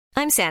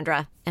I'm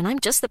Sandra, and I'm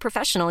just the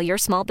professional your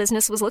small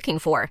business was looking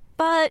for.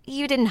 But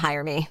you didn't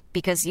hire me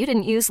because you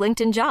didn't use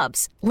LinkedIn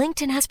Jobs.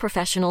 LinkedIn has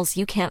professionals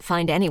you can't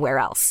find anywhere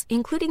else,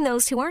 including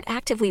those who aren't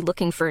actively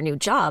looking for a new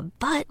job,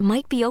 but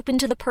might be open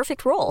to the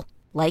perfect role,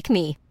 like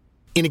me.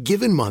 In a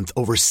given month,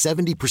 over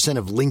 70%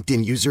 of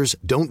LinkedIn users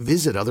don't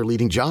visit other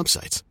leading job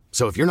sites.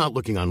 So if you're not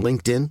looking on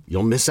LinkedIn,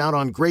 you'll miss out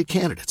on great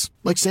candidates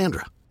like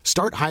Sandra.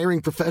 Start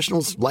hiring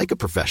professionals like a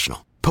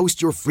professional.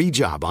 Post your free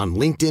job on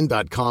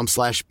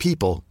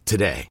linkedin.com/people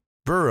today.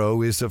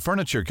 Burrow is a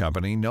furniture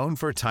company known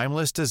for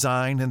timeless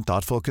design and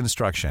thoughtful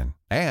construction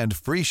and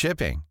free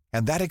shipping,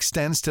 and that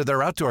extends to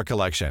their outdoor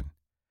collection.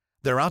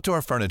 Their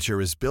outdoor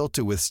furniture is built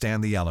to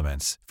withstand the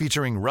elements,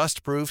 featuring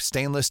rust-proof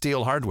stainless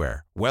steel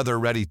hardware,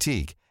 weather-ready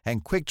teak,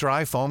 and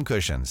quick-dry foam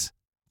cushions.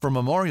 For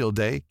Memorial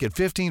Day, get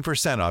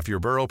 15% off your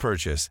Burrow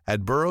purchase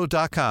at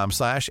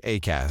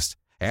burrow.com/ACAST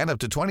and up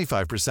to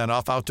 25%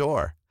 off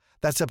outdoor.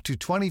 That's up to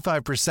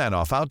 25%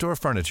 off outdoor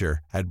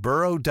furniture at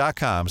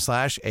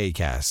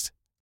burrow.com/ACAST.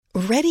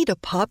 Ready to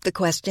pop the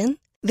question?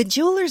 The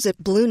jewelers at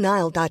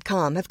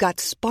BlueNile.com have got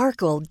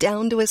sparkle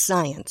down to a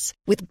science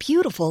with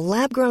beautiful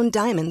lab-grown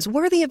diamonds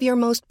worthy of your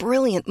most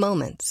brilliant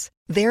moments.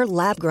 Their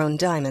lab-grown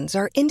diamonds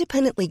are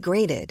independently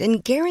graded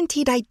and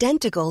guaranteed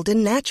identical to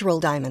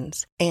natural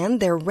diamonds, and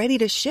they're ready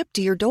to ship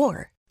to your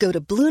door. Go to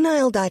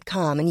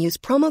BlueNile.com and use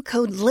promo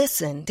code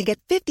LISTEN to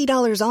get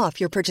 $50 off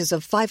your purchase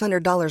of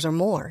 $500 or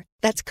more.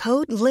 That's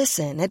code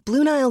LISTEN at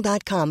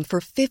BlueNile.com for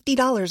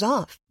 $50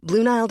 off.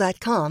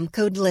 BlueNile.com,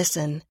 code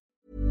LISTEN.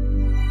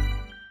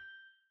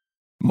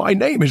 My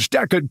name is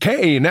Deckard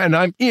Cain, and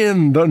I'm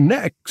in the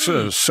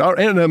Nexus. Our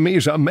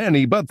enemies are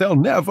many, but they'll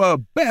never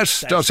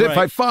best us. If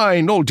I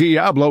find old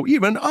Diablo,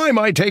 even I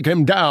might take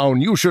him down.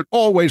 You should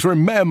always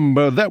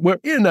remember that we're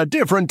in a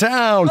different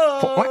town.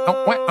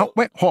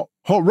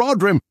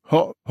 Rodrim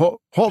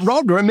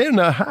in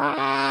the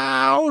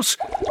house.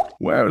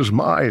 Where's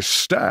my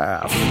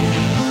staff?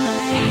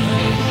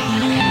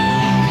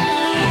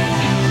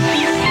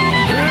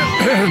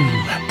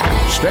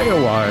 Stay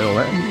a while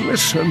and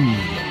listen.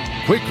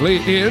 Quickly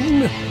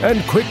in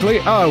and quickly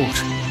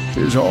out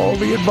is all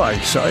the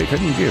advice I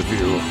can give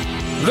you.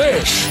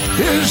 This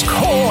is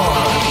Core!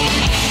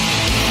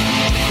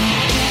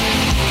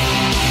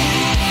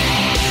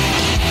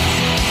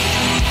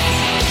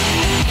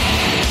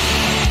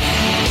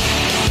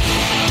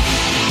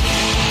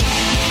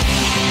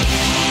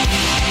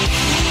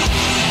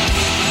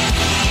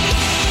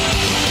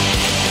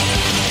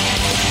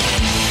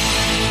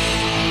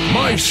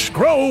 My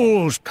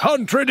scrolls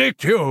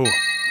contradict you!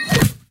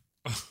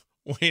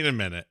 Wait a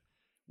minute.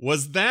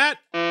 Was that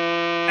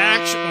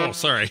actually... Oh,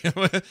 sorry.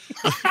 sorry.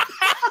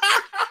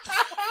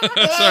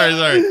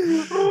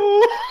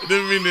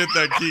 Didn't mean to hit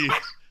that key.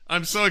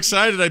 I'm so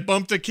excited I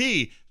bumped a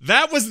key.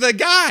 That was the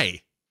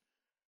guy.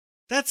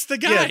 That's the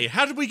guy. Yeah.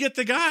 How did we get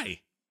the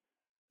guy?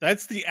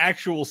 That's the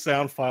actual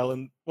sound file.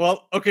 And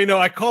well, okay, no,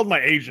 I called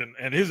my agent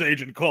and his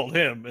agent called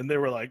him and they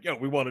were like, yo,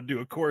 we want to do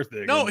a core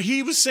thing. No,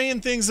 he was saying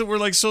things that were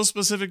like so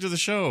specific to the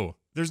show.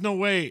 There's no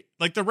way.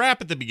 Like the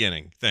rap at the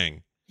beginning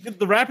thing.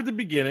 The rap at the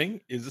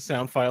beginning is a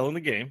sound file in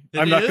the game.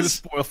 I'm not going to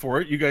spoil for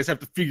it. You guys have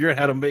to figure out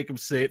how to make him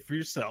say it for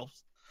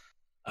yourselves.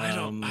 I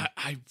don't.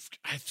 I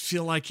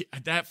feel like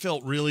that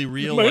felt really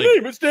real. My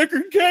name is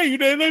Deckard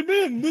Cain, and I'm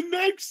in the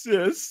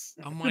Nexus.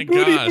 Oh my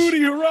gosh!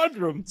 Booty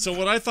Rodrum. So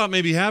what I thought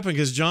maybe happened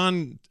because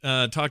John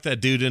talked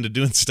that dude into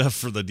doing stuff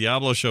for the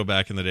Diablo show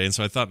back in the day, and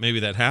so I thought maybe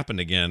that happened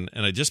again,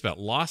 and I just about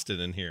lost it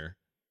in here.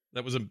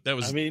 That was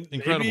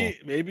incredible.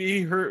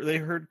 Maybe they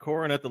heard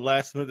Core, and at the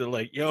last minute they're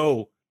like,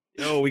 "Yo,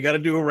 we got to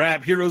do a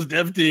rap. Heroes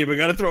Dev Team. We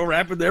got to throw a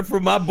rap in there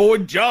for my boy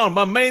John.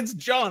 My man's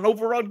John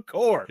over on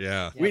Core.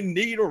 Yeah, we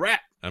need a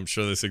rap." I'm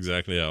sure that's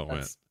exactly how it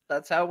went.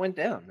 That's how it went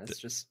down. That's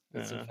just.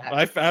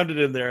 I found it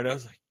in there, and I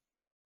was like,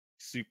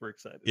 super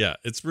excited. Yeah,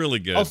 it's really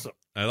good. Also,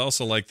 I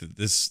also like that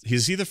this.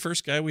 Is he the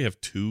first guy? We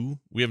have two.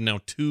 We have now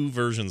two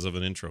versions of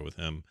an intro with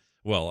him.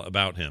 Well,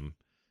 about him.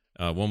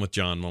 One with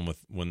John, one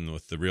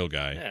with the real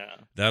guy. Yeah.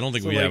 I don't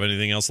think we have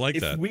anything else like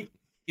that.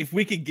 If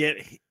we could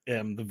get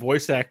the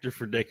voice actor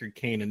for Deckard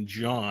Cain and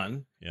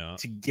John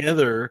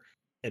together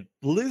at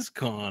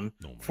BlizzCon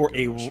for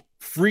a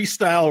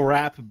freestyle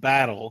rap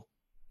battle.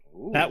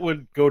 Ooh. That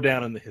would go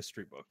down in the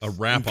history books. A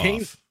rap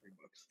off.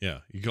 Yeah,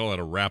 you call it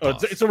a rap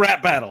off. It's a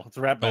rap battle. It's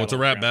a rap battle. Oh, it's a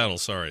rap battle.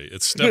 Sorry.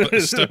 It's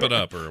step it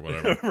up or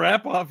whatever.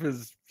 Rap off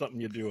is something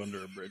you do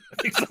under a bridge.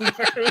 I think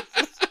somewhere.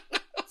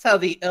 That's how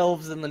the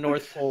elves in the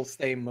North Pole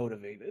stay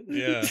motivated.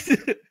 Yeah.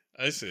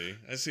 I see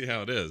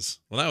how it is.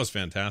 Well, that was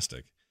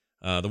fantastic.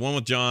 The one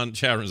with John,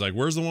 Chaverin's like,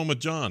 where's the one with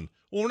John?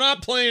 Well, we're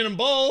not playing them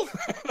both.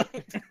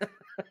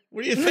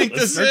 What do you think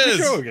this is?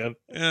 Yeah,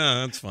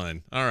 that's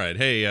fine. All right.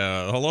 Hey,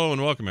 hello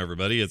and welcome,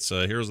 everybody. It's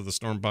Heroes of the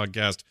Storm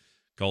podcast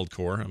called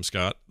Core. I'm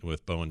Scott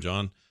with Bo and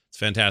John. It's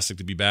fantastic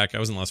to be back. I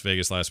was in Las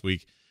Vegas last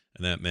week,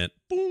 and that meant,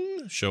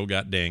 boom, show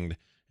got dinged,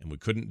 and we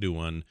couldn't do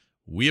one.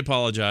 We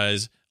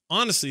apologize.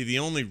 Honestly, the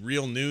only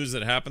real news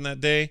that happened that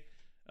day,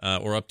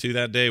 or up to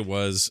that day,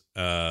 was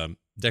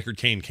Deckard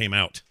Cain came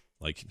out.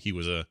 Like, he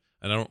was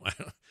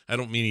I I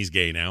don't mean he's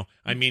gay now.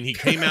 I mean he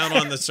came out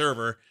on the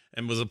server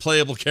and was a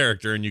playable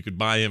character, and you could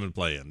buy him and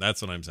play him.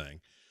 That's what I'm saying.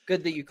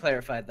 Good that you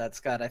clarified that,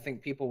 Scott. I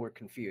think people were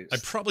confused. I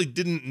probably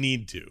didn't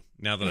need to,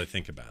 now that I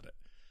think about it,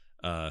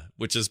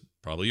 which is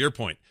probably your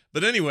point.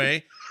 But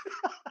anyway,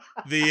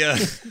 the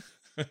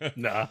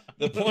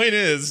point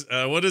is,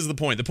 what is the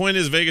point? The point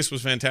is Vegas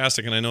was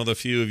fantastic, and I know the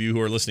few of you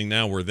who are listening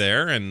now were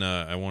there, and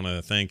I want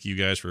to thank you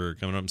guys for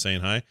coming up and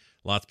saying hi.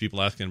 Lots of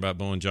people asking about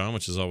Bo and John,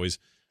 which is always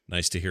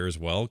nice to hear as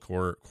well.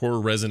 Core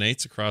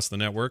resonates across the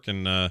network,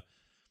 and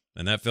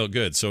that felt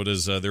good. So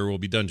does There Will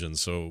Be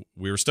Dungeons. So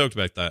we were stoked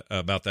about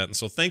that. And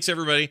so thanks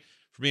everybody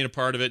for being a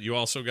part of it. You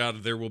also got a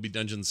There Will Be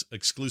Dungeons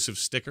exclusive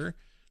sticker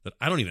that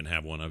I don't even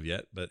have one of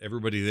yet, but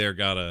everybody there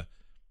got a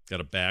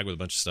bag with a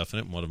bunch of stuff in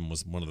it. And one of them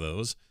was one of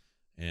those,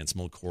 and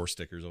some old Core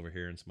stickers over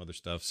here and some other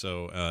stuff.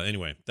 So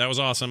anyway, that was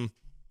awesome.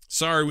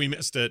 Sorry we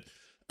missed it,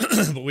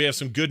 but we have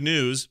some good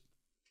news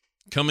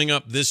coming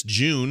up this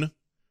June.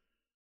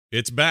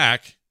 It's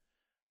back.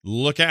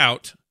 Look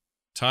out.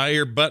 Tie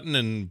your button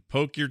and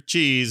poke your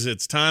cheese.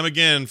 It's time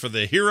again for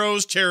the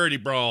Heroes Charity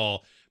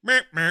Brawl.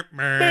 June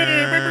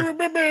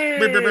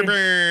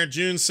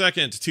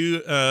 2nd,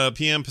 2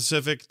 p.m.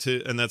 Pacific,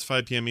 and that's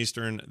 5 p.m.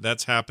 Eastern.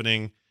 That's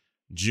happening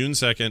June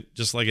 2nd,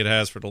 just like it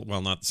has for,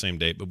 well, not the same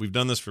date, but we've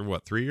done this for,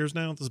 3 years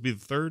now? This will be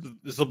the third?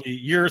 This will be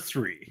year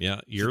 3.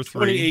 Yeah, year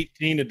 3.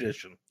 2018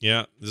 edition.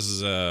 Yeah, this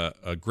is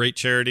a great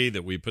charity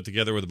that we put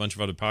together with a bunch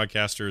of other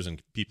podcasters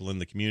and people in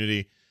the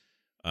community,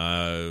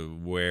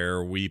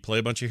 where we play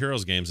a bunch of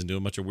Heroes games and do a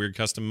bunch of weird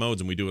custom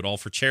modes, and we do it all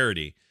for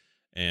charity.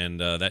 And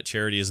that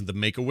charity is the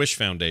Make-A-Wish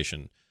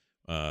Foundation,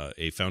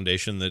 a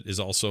foundation that is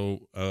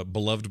also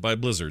beloved by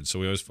Blizzard. So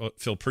we always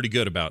feel pretty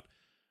good about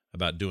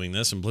doing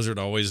this. And Blizzard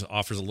always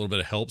offers a little bit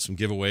of help, some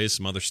giveaways,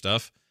 some other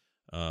stuff.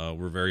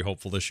 We're very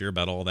hopeful this year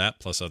about all that,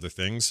 plus other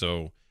things.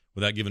 So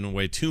without giving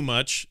away too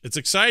much, it's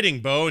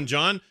exciting, Bo and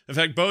John. In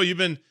fact, Bo, you've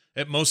been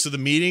at most of the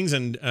meetings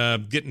and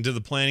getting to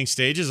the planning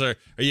stages. Are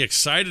you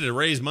excited to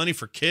raise money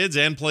for kids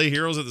and play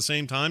Heroes at the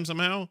same time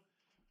somehow?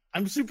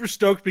 I'm super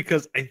stoked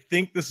because I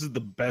think this is the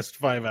best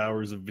 5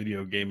 hours of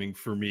video gaming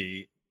for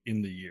me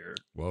in the year.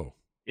 Whoa.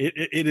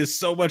 It is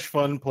so much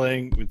fun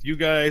playing with you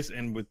guys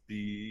and with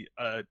the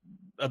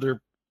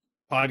other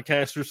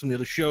podcasters from the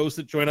other shows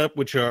that join up,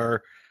 which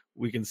are,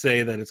 we can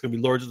say that it's going to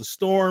be Lords of the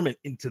Storm, and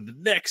Into the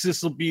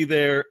Nexus will be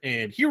there,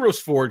 and Heroes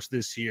Forge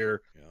this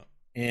year. Yeah.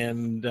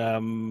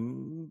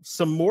 And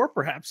some more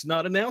perhaps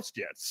not announced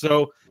yet.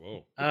 So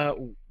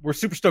we're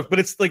super stoked, but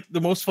it's like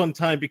the most fun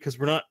time because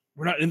we're not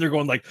in there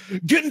going like,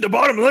 get into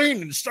bottom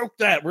lane and stoke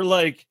that. We're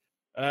like,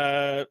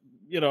 how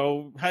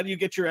do you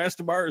get your ass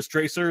to Mars,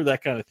 Tracer?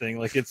 That kind of thing.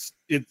 Like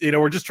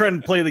we're just trying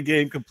to play the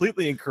game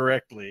completely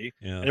incorrectly.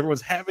 Yeah. And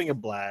everyone's having a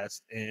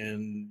blast,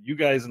 and you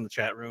guys in the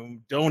chat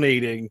room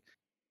donating.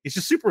 It's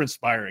just super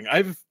inspiring.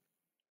 I've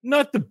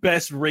not the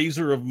best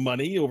raiser of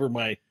money over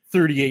my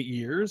 38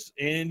 years,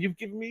 and you've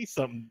given me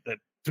something that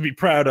to be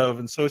proud of,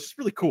 and so it's just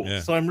really cool.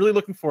 Yeah. So I'm really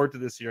looking forward to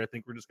this year. I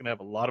think we're just going to have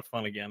a lot of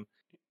fun again.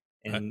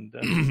 And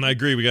I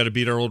agree. We got to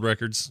beat our old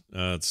records.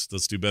 Let's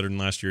do better than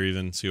last year,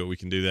 even see what we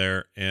can do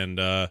there. And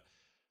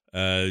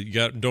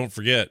don't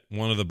forget,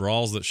 one of the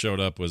brawls that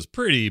showed up was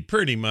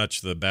pretty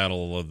much the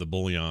Battle of the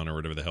Bullion, or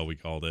whatever the hell we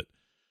called it.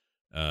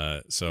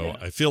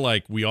 I feel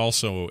like we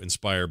also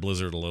inspire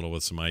Blizzard a little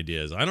with some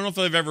ideas. I don't know if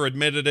they've ever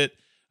admitted it.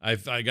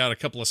 I got a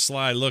couple of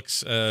sly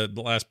looks the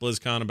last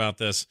BlizzCon about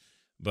this,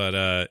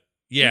 but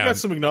yeah, we got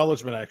some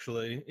acknowledgement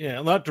actually.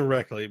 Yeah, not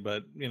directly,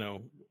 but we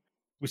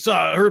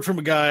heard from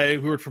a guy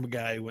who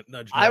went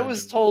nudge. I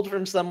was told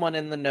from someone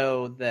in the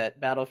know that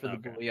Battle for the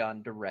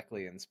Bullion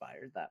directly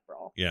inspired that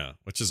brawl. Yeah,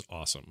 which is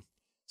awesome.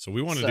 So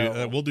we want to do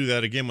that. We'll do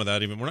that again we're not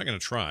going to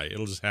try.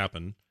 It'll just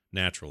happen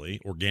naturally,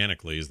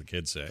 organically, as the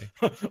kids say.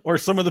 Or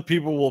some of the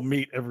people will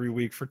meet every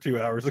week for 2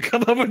 hours to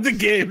come up with the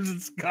games,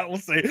 and Scott will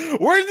say,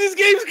 where did these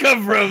games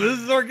come from? This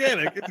is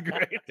organic. It's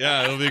great.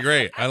 Yeah, it'll be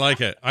great. I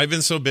like it. I've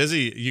been so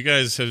busy. You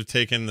guys have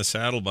taken the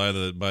saddle by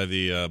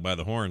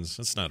the horns.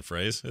 That's not a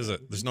phrase, is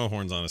it? There's no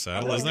horns on a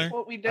saddle, is there?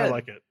 What we did. I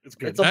like it. It's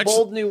good. It's a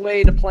bold new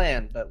way to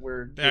plan, but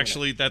we're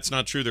actually, that's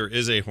not true. There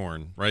is a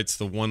horn, right? It's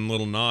the one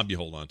little knob you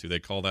hold on to. They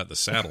call that the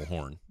saddle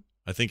horn.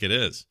 I think it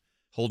is.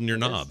 Holding your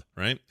knob,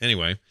 right?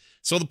 Anyway.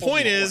 So the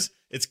point is,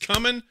 it's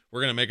coming.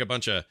 We're going to make a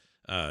bunch of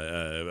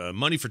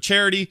money for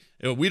charity.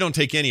 We don't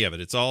take any of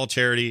it. It's all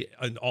charity,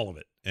 all of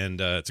it.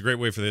 And it's a great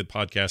way for the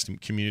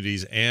podcast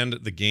communities and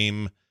the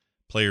game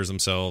players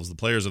themselves, the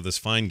players of this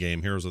fine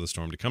game, Heroes of the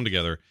Storm, to come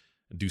together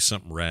and do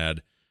something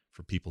rad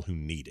for people who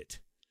need it.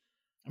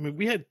 I mean,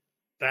 we had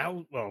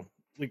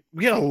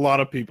a lot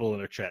of people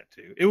in our chat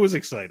too. It was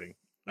exciting.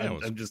 Yeah,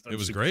 it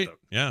was great.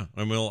 Stoked. Yeah.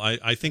 And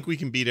I think we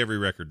can beat every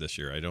record this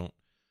year. I don't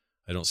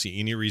see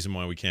any reason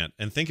why we can't.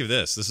 And think of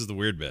this. This is the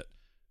weird bit.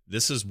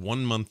 This is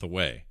 1 month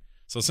away.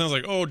 So it sounds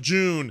like, oh,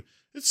 June,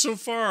 it's so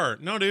far.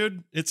 No,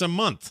 dude, it's a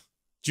month.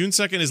 June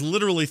 2nd is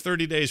literally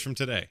 30 days from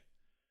today.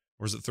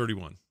 Or is it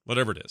 31?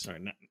 Whatever it is. All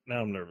right,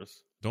 now I'm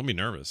nervous. Don't be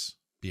nervous.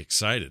 Be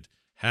excited.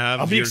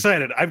 I'll be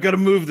excited. I've got to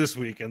move this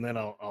week, and then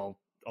I'll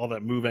all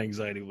that move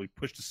anxiety will be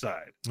pushed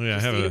aside. Oh, yeah,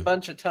 Just eat a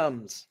bunch of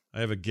Tums. I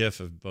have a GIF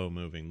of Bo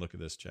moving. Look at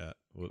this chat.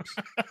 Whoops.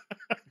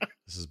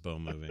 This is Bo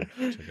moving.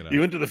 Check it out.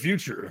 You went to the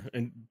future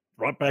and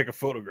brought back a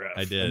photograph.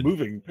 I did. A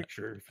moving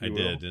picture. I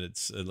did, and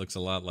it looks a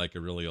lot like a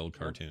really old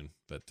cartoon,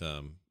 but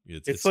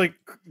it's like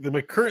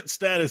my current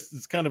status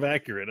is kind of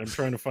accurate. I'm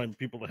trying to find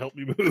people to help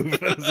me move.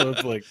 So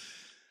it's like,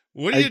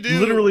 what do you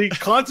do? Literally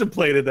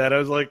contemplated that. I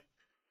was like,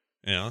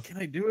 yeah, can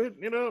I do it?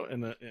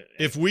 And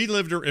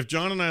if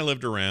John and I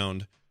lived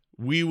around,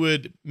 we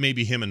would,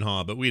 maybe him and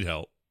Ha, but we'd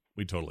help.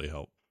 We'd totally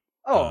help.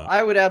 Oh,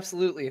 I would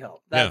absolutely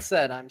help. That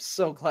said, I'm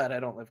so glad I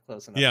don't live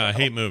close enough. Yeah, I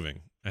hate moving.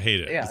 I hate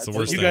it. Yeah, it's the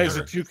worst you thing guys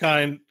ever. are too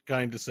kind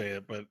to say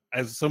it, but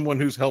as someone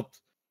who's helped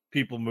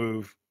people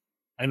move,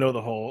 I know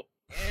the whole.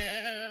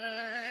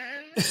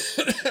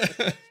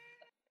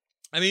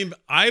 I mean,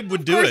 I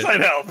would do it.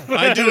 I'd help.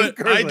 I do it.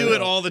 I do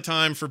it all the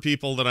time for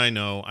people that I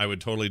know. I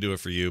would totally do it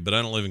for you, but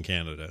I don't live in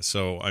Canada,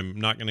 so I'm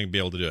not going to be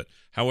able to do it.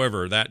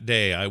 However, that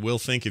day I will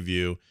think of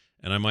you,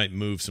 and I might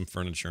move some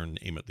furniture and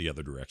aim it the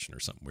other direction or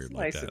something weird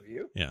like nice that. Of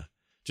you. Yeah,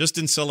 just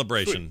in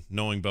celebration,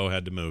 knowing Bo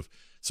had to move.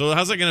 So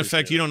how's that going to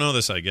affect? You don't know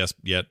this, I guess,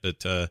 yet,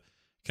 but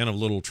kind of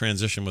little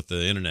transition with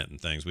the internet and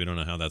things. We don't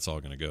know how that's all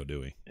going to go, do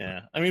we?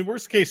 Yeah, I mean,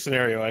 worst case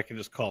scenario, I can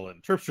just call in.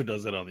 Terpster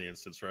does it on the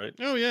instance, right?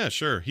 Oh yeah,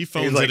 sure. He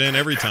phones it in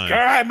every time.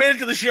 I made it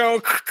to the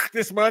show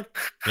this month.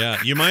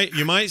 Yeah, you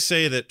might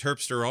say that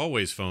Terpster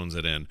always phones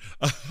it in.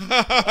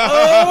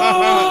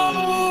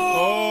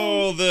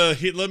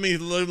 Let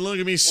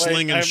me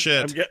slinging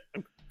shit.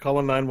 I'm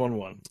calling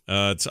 911.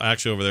 It's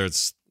actually over there.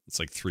 It's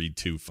like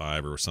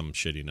 325 or some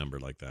shitty number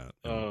like that.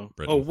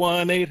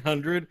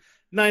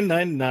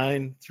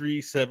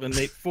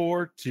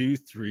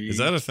 1-800-999-378423. Is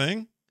that a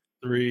thing?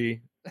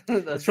 3.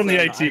 That's from the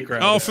IT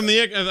crowd. Oh, from the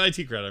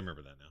IT crowd. I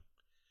remember that now.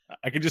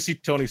 I can just see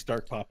Tony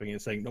Stark popping in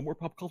saying, "No more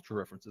pop culture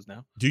references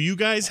now." Do you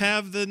guys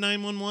have the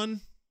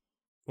 911,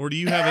 or do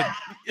you have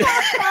it,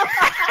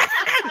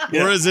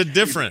 or is it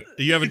different?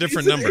 Do you have a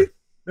different number?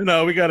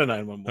 No, we got a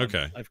 911.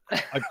 Okay.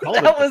 I've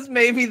called that was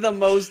maybe the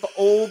most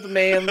old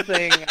man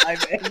thing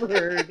I've ever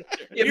heard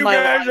in you my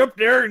guys life. Up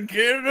there in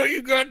Canada,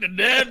 you got the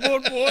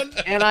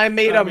 911? And I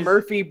made a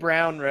Murphy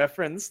Brown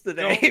reference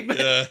today.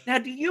 Now,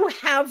 do you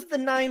have the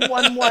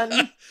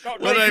 911? I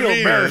feel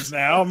embarrassed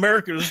now.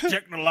 America's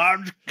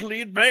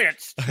technologically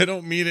advanced. I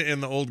don't mean it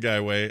in the old guy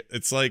way.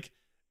 It's like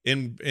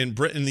in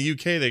Britain, in the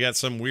UK, they got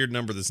some weird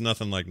number that's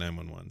nothing like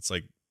 911. It's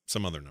like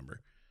some other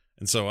number.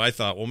 And so I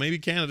thought, well, maybe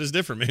Canada's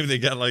different. Maybe they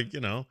got like, I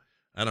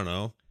don't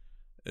know.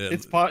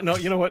 No,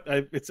 you know what?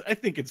 I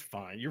think it's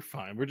fine. You're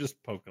fine. We're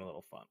just poking a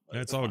little fun.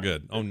 It's all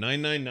good. Oh,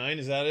 999,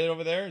 is that it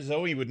over there?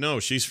 Zoe would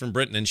know. She's from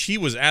Britain, and she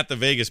was at the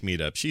Vegas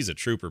meetup. She's a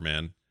trooper,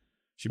 man.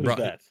 She brought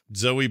that.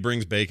 Zoe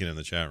brings bacon in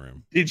the chat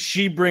room. Did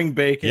she bring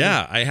bacon?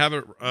 Yeah, I have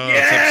it.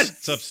 Yes!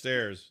 It's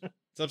upstairs.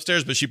 It's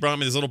upstairs, but she brought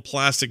me this little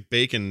plastic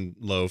bacon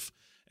loaf.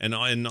 And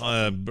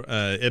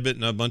Ibbot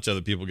and a bunch of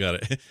other people got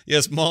it.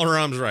 Yes,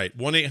 Mahlerom's right.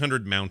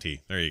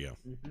 1-800-MOUNTY. There you go.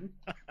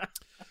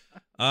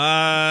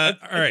 All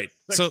right.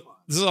 So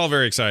this is all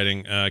very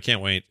exciting. I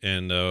can't wait.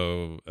 And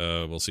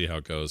we'll see how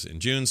it goes in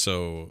June.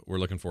 So we're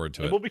looking forward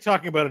to it. We'll be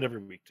talking about it every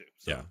week, too.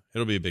 So yeah,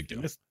 it'll be a big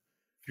deal. If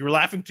you were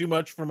laughing too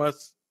much from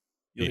us,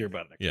 you'll hear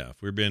about it next week. Yeah,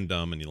 if we're being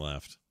dumb and you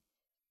laughed,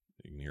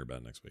 you can hear about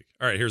it next week.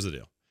 All right, here's the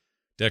deal.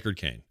 Deckard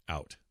Cain,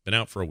 out. Been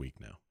out for a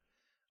week now.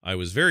 I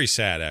was very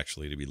sad,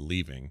 actually, to be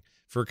leaving.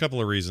 For a couple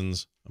of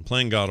reasons. I'm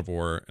playing God of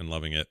War and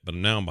loving it, but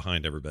now I'm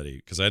behind everybody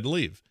because I had to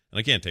leave, and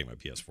I can't take my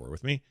PS4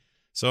 with me.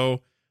 So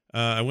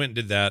I went and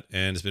did that,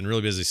 and it's been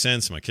really busy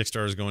since. My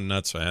Kickstarter's going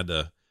nuts, so I had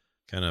to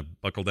kind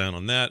of buckle down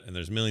on that, and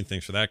there's a million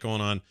things for that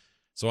going on.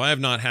 So I have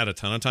not had a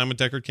ton of time with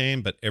Deckard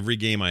Cain, but every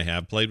game I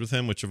have played with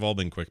him, which have all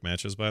been quick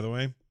matches, by the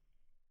way,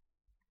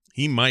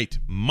 he might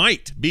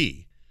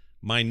be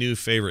my new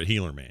favorite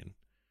healer main.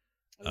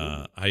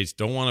 I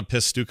don't want to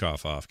piss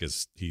Stukov off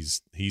because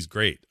he's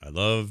great. I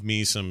love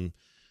me some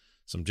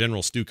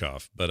General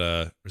Stukov, but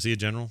was he a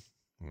general?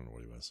 I don't know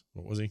what he was.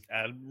 What was he?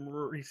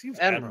 Admiral. He seems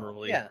Admiral.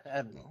 admiral. Yeah,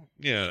 Admiral.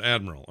 Yeah,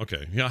 Admiral.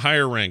 Okay, yeah,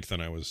 higher rank than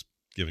I was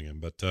giving him,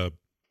 but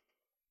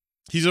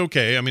he's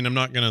okay. I mean, I'm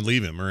not going to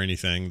leave him or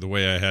anything the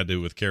way I had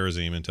to with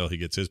Karazim until he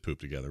gets his poop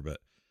together. But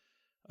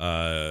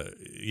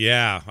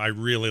yeah, I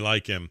really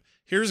like him.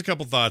 Here's a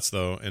couple thoughts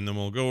though, and then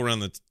we'll go around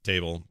the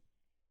table.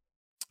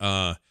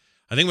 I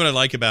think what I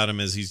like about him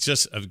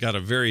is I've got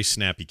a very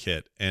snappy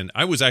kit, and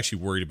I was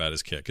actually worried about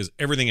his kit because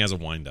everything has a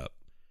wind up,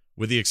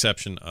 with the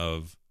exception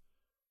of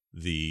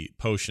the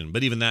potion.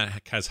 But even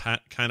that has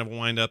kind of a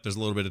wind up. There's a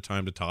little bit of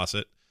time to toss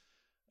it,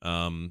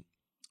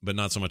 but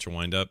not so much a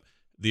wind up.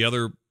 The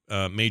other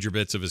major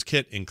bits of his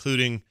kit,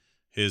 including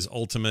his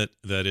ultimate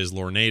that is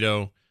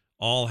Lornado,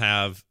 all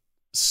have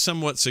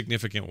somewhat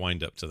significant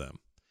wind up to them,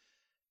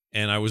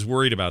 and I was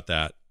worried about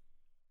that.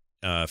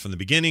 From the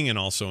beginning and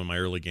also in my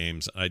early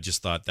games, I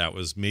just thought that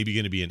was maybe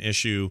going to be an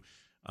issue.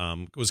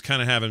 Was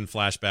kind of having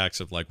flashbacks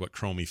of like what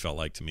Chromie felt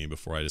like to me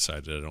before I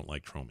decided I don't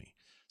like Chromie.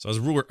 So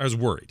I was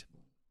worried.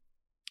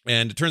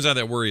 And it turns out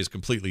that worry is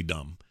completely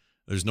dumb.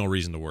 There's no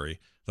reason to worry.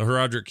 The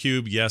Herodric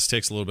Cube, yes,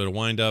 takes a little bit of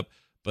wind up,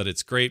 but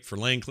it's great for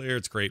lane clear.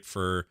 It's great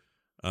for,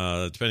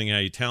 depending on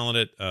how you talent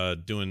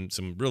it, doing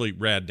some really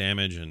rad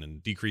damage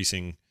and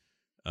decreasing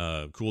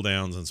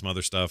cooldowns and some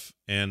other stuff.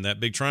 And that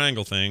big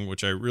triangle thing,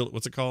 which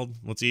what's it called?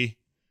 What's E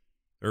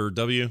or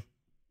W?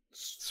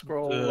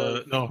 Scroll.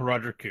 No,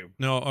 Roger Cube.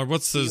 No, or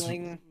what's the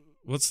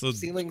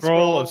Ceiling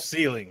Scroll of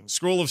Sealing.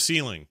 Scroll of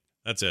Sealing.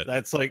 That's it.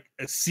 That's like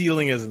a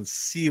ceiling as in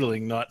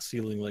ceiling, not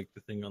sealing like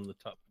the thing on the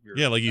top of your...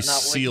 Yeah, like you Not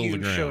seal what the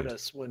you ground. showed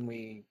us when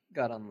we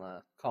got on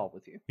the call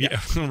with you. Yeah,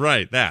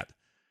 right, that.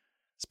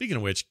 Speaking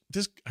of which,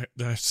 just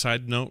a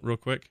side note real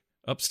quick.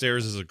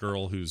 Upstairs is a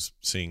girl who's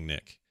seeing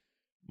Nick,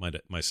 my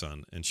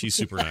son, and she's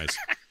super nice.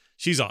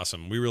 She's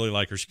awesome. We really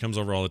like her. She comes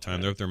over all the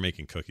time. They're up there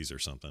making cookies or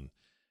something.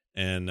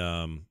 And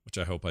which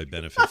I hope I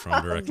benefit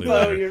from directly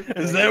later.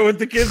 Is that what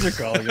the kids are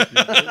calling it?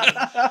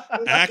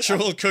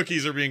 Actual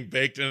cookies are being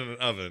baked in an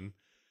oven.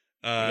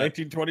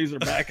 1920s are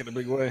back in a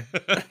big way.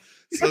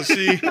 So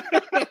she's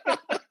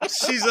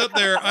up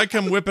there. I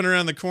come whipping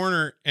around the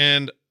corner,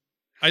 and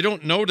I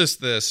don't notice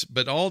this,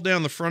 but all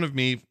down the front of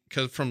me,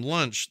 because from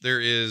lunch, there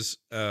is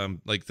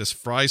like this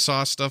fry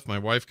sauce stuff my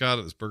wife got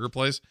at this burger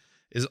place,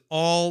 is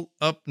all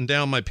up and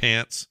down my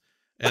pants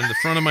and the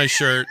front of my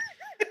shirt.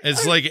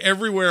 It's like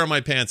everywhere on my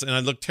pants, and I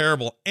look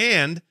terrible.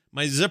 And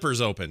my zipper's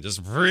open.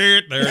 Just there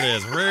it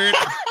is.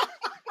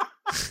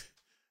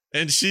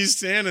 And she's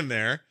standing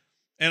there.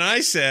 And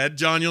I said,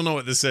 John, you'll know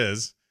what this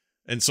is.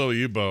 And so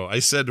you, Bo. I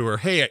said to her,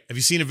 hey, have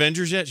you seen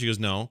Avengers yet? She goes,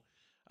 no.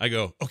 I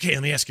go, okay,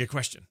 let me ask you a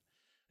question.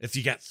 If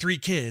you got 3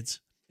 kids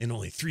and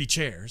only 3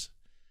 chairs,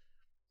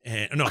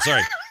 and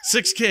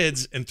 6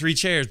 kids and 3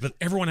 chairs, but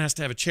everyone has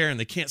to have a chair and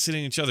they can't sit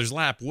in each other's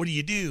lap, what do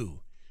you do?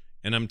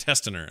 And I'm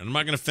testing her. And I'm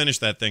not going to finish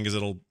that thing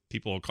because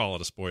people will call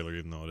it a spoiler,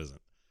 even though it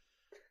isn't.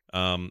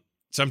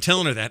 So I'm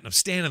telling her that, and I'm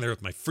standing there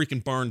with my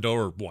freaking barn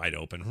door wide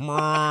open.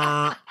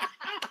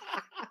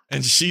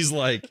 And she's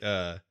like,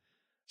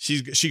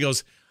 she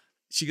goes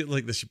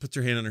like this. She puts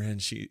her hand on her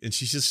head, and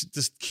she's just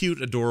this cute,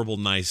 adorable,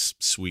 nice,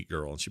 sweet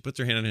girl. And she puts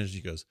her hand on her head, and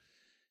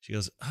she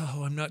goes,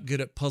 oh, I'm not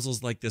good at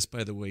puzzles like this,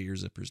 by the way, your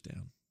zipper's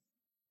down.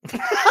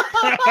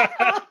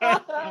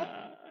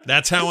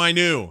 That's how I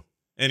knew.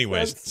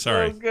 Anyways, That's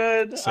sorry. So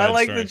good. Sad I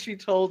like story. that she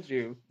told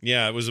you.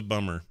 Yeah, it was a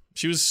bummer.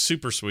 She was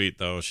super sweet,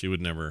 though. She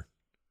would never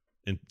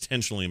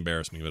intentionally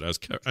embarrass me, but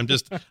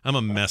I'm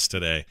a mess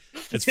today.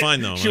 It's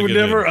fine, though. She would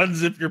never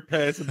unzip your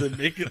pants and then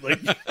make it like...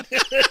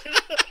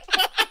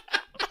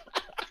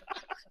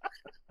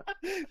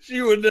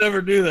 She would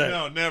never do that.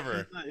 No,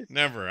 never. Nice.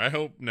 Never. I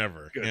hope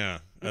never. Good. Yeah,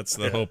 that's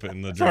the hope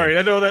in the dream. Sorry,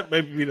 I know that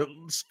may be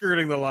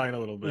skirting the line a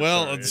little bit.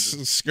 Well,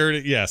 it's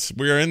skirting. Yes,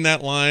 we are in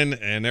that line,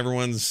 and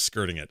everyone's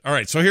skirting it. All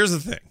right, so here's the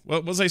thing.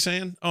 What was I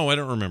saying? Oh, I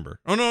don't remember.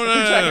 Oh, no.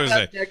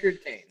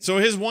 Deckard Cain. So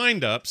his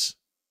wind-ups,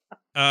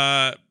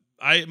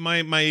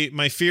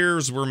 my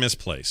fears were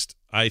misplaced.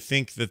 I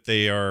think that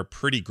they are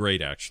pretty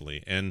great,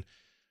 actually. And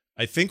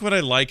I think what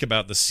I like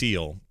about the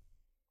seal,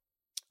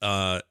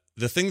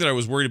 the thing that I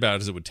was worried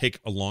about is it would take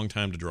a long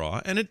time to draw,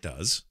 and it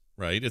does,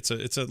 right? It's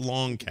a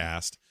long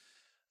cast.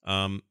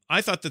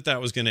 I thought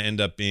that was going to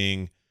end up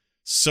being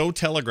so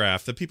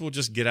telegraphed that people would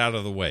just get out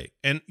of the way.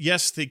 And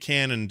yes, they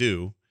can and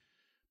do.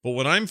 But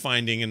what I'm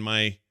finding in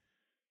my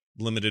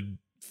limited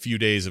few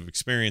days of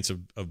experience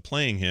of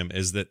playing him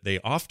is that they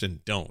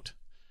often don't.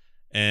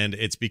 And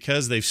it's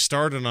because they've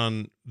started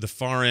on the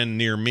far end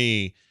near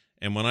me,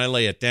 and when I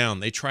lay it down,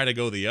 they try to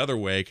go the other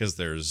way because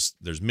there's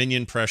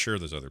minion pressure,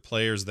 there's other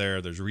players there,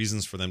 there's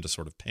reasons for them to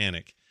sort of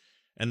panic.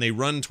 And they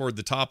run toward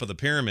the top of the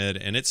pyramid,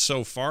 and it's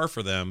so far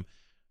for them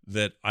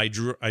that I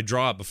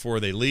draw it before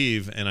they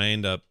leave, and I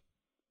end up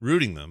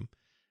rooting them.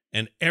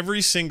 And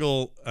every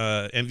single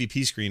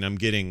MVP screen, I'm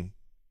getting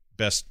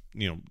best,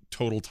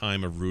 total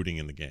time of rooting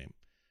in the game.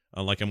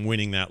 Like I'm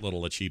winning that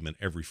little achievement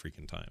every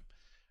freaking time.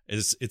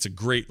 It's a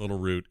great little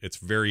route. It's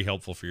very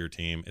helpful for your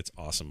team. It's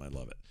awesome. I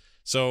love it.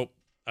 So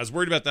I was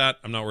worried about that.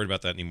 I'm not worried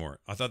about that anymore.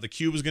 I thought the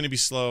cube was going to be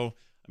slow.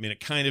 I mean, it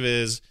kind of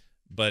is,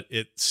 but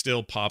it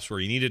still pops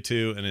where you need it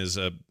to, and is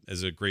a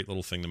great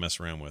little thing to mess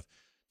around with.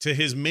 To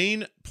his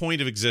main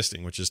point of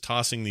existing, which is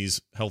tossing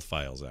these health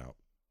files out.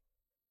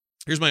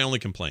 Here's my only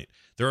complaint.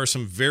 There are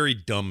some very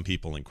dumb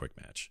people in Quick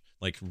Match,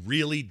 like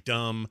really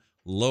dumb,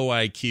 low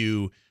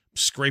IQ,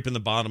 scraping the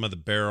bottom of the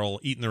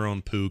barrel, eating their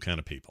own poo kind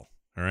of people.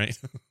 All right.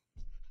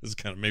 This is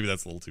maybe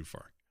that's a little too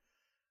far,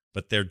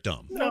 but they're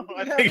dumb. No,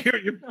 I think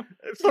you're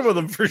some of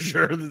them for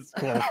sure. This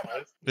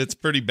qualifies. It's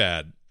pretty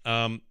bad.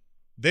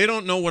 They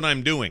don't know what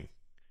I'm doing.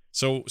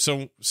 So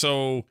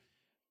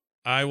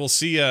I will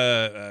see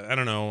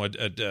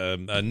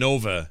a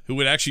Nova who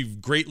would actually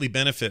greatly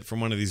benefit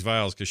from one of these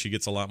vials because she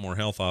gets a lot more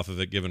health off of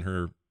it, given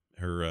her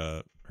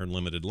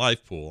limited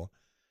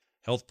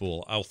health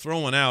pool. I'll throw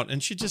one out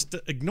and she just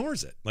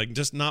ignores it, like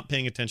just not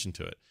paying attention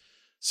to it.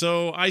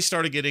 So I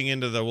started getting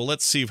into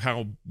let's see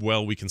how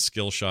well we can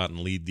skill shot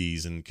and lead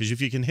these, and because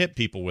if you can hit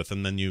people with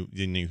them, then you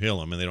heal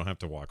them and they don't have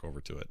to walk over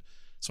to it.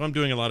 So I'm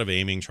doing a lot of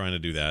aiming, trying to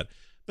do that.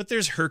 But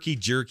there's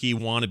herky-jerky,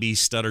 wannabe,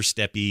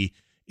 stutter-steppy,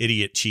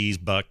 idiot cheese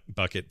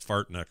bucket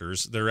fart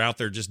knuckers. They're out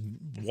there just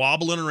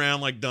wobbling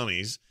around like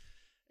dummies.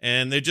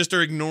 and they just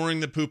are ignoring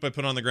the poop I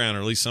put on the ground,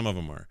 or at least some of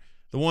them are.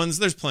 The ones,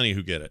 there's plenty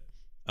who get it.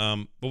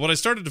 But what I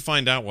started to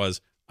find out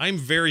was I'm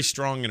very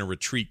strong in a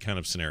retreat kind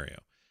of scenario.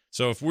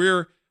 So if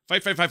we're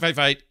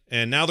fight,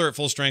 and now they're at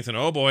full strength, and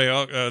oh boy,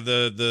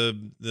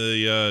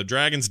 the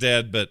dragon's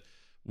dead, but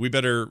we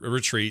better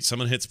retreat.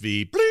 Someone hits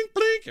V, blink,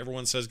 blink.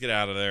 Everyone says get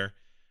out of there.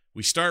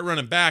 We start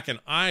running back, and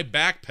I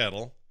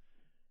backpedal,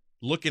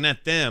 looking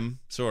at them,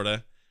 sort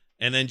of,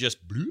 and then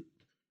just bloop,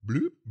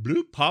 bloop,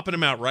 bloop, popping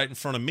them out right in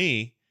front of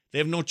me. They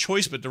have no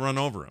choice but to run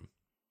over them.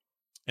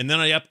 And then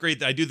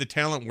I do the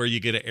talent where you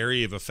get an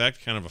area of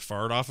effect, kind of a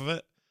fart off of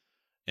it.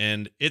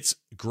 And it's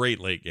great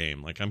late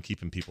game. Like, I'm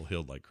keeping people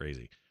healed like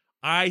crazy.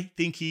 I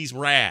think he's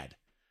rad.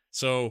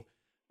 So,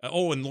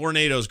 and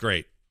Lornado's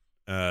great.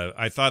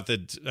 I thought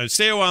that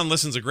Stay a While and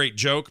Listen's a great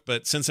joke,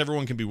 but since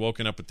everyone can be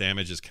woken up with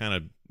damage, it's kind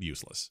of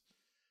useless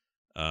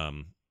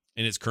in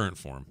its current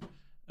form.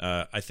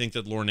 I think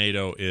that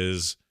Lornado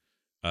is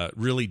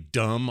really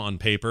dumb on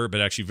paper, but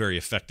actually very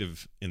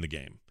effective in the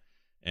game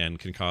and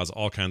can cause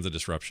all kinds of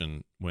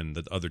disruption when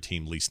the other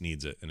team least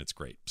needs it, and it's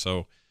great.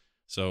 So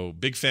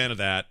big fan of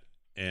that,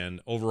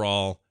 and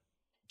overall,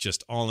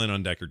 just all in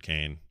on Deckard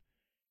Cain,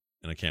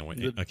 and I can't wait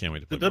to play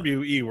the more.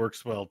 WE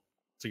works well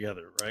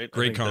together, right?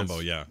 Great combo,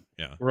 yeah.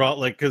 We're all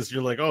like, because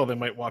you're like, oh, they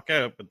might walk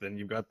out, but then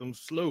you've got them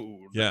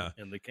slowed,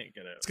 and they can't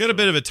get out. It's got a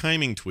bit of a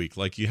timing tweak.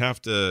 Like, you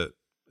have to,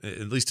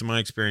 at least in my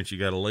experience, you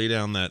got to lay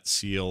down that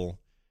seal,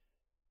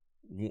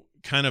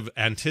 kind of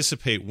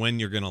anticipate when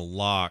you're going to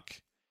lock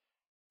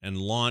and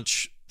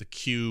launch the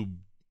cube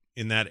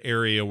in that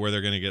area where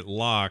they're going to get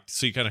locked.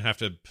 So you kind of have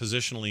to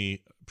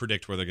positionally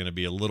predict where they're going to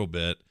be a little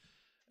bit,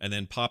 and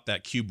then pop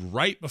that cube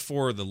right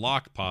before the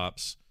lock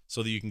pops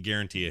so that you can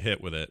guarantee a hit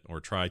with it,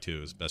 or try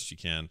to as best you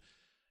can.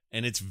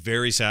 And it's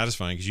very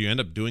satisfying because you end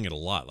up doing it a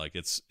lot. Like,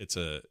 it's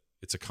a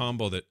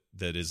combo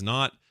that is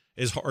not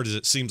as hard as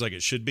it seems like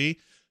it should be.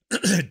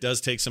 It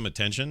does take some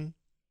attention,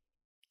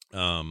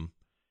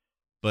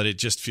 but it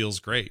just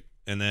feels great.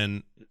 And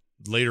then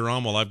later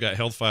on, while I've got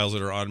health files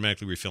that are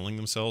automatically refilling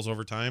themselves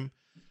over time,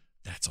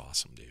 that's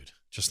awesome, dude.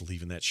 Just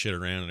leaving that shit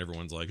around and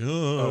everyone's like,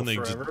 and they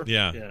forever?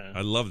 Just,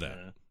 I love that.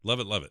 Yeah.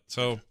 Love it.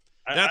 So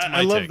that's my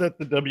I love take. that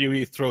the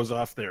WE throws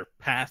off their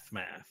path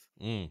math.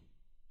 Mm.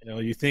 You know,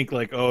 you think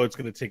like, oh, it's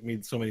going to take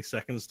me so many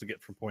seconds to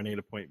get from point A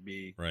to point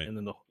B, right? And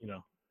then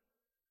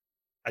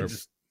I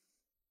just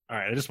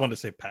wanted to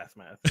say path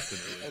math.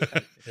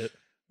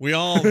 We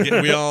all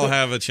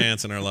have a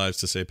chance in our lives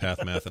to say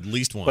path math at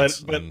least once.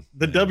 But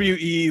the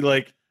WE,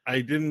 like,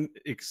 I didn't,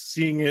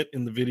 seeing it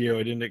in the video,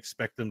 I didn't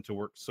expect them to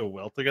work so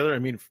well together. I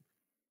mean,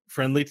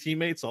 friendly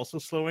teammates also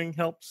slowing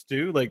helps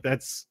too. Like,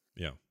 there's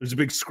a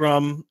big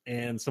scrum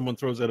and someone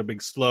throws out a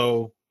big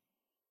slow,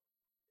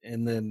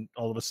 and then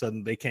all of a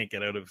sudden they can't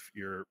get out of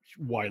your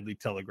widely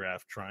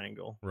telegraphed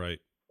triangle. Right.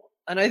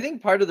 And I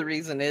think part of the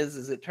reason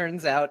is it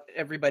turns out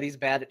everybody's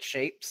bad at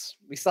shapes.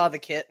 We saw the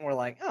kit and we're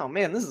like, oh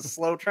man, this is a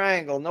slow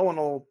triangle. No one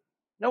will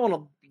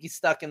be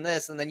stuck in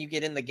this. And then you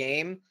get in the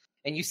game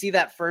and you see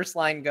that first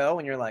line go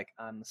and you're like,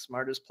 I'm the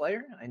smartest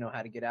player. I know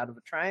how to get out of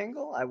a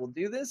triangle. I will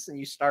do this. And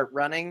you start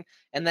running,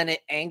 and then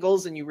it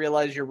angles and you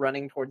realize you're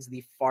running towards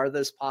the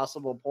farthest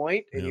possible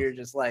point. And you're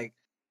just like,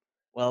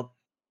 well,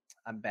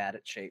 I'm bad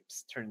at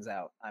shapes. Turns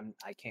out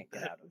I can't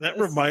get out of that.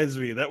 This reminds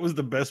me, that was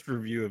the best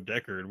review of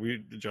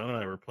Deckard. John and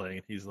I were playing,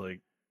 and he's like,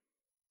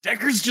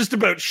 Deckard's just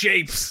about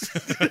shapes.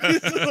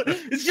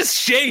 It's just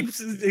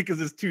shapes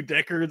because it's two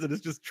Deckards and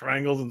it's just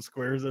triangles and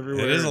squares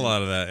everywhere. It is a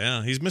lot of that.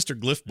 Yeah, he's Mr.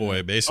 Glyph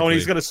Boy, basically. Oh, and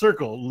he's got a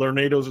circle.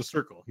 Lornado's a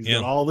circle. He's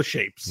got all the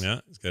shapes.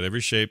 Yeah, he's got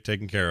every shape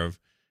taken care of.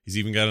 He's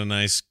even got a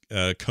nice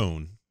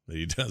cone that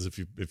he does if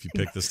you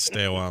pick this to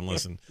Stay a While and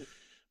Listen.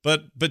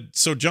 But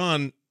so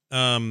John,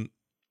 that's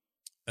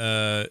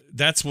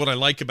what I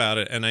like about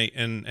it,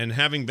 and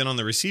having been on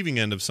the receiving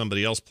end of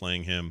somebody else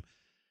playing him,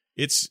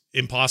 it's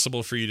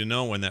impossible for you to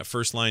know when that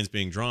first line is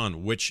being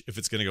drawn, which, if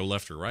it's going to go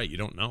left or right, you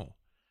don't know.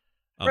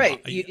 Right.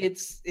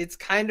 It's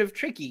kind of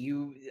tricky.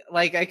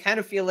 I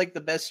kind of feel like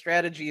the best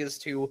strategy is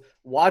to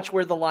watch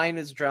where the line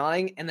is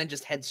drawing and then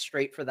just head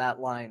straight for that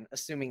line,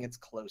 assuming it's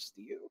close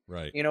to you.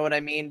 Right. You know what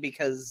I mean?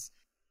 Because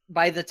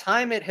by the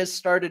time it has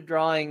started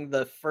drawing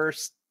the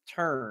first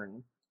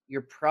turn, you're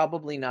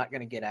probably not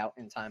going to get out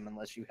in time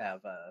unless you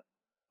have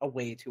a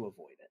way to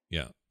avoid it.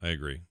 Yeah, I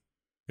agree.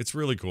 It's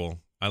really cool.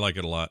 I like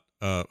it a lot.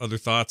 Other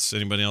thoughts?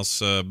 Anybody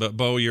else?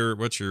 Bo,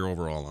 what's your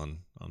overall on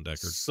Deckard?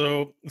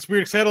 So it's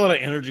weird because I had a lot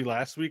of energy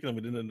last week, and we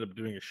didn't end up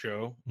doing a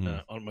show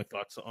on my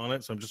thoughts on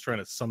it. So I'm just trying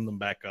to sum them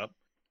back up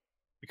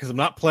because I'm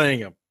not playing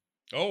him.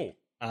 Oh.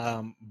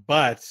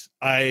 But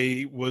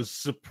I was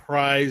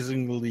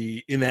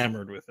surprisingly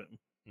enamored with him.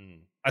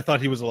 I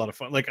thought he was a lot of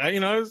fun. Like, I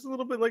was a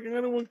little bit like, I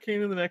don't want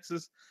Cain in the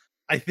Nexus.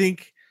 I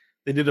think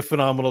they did a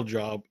phenomenal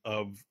job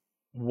of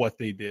what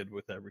they did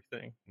with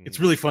everything.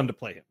 It's really fun to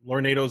play him.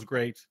 Lornado's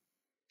great.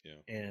 Yeah.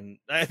 And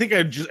I think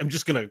I'm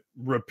just going to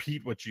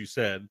repeat what you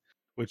said,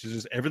 which is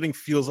just everything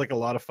feels like a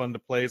lot of fun to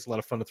play. It's a lot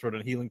of fun to throw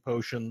down healing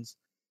potions.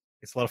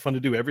 It's a lot of fun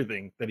to do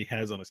everything that he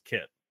has on his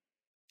kit.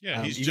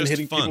 Yeah, he's even just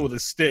hitting fun. people with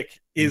his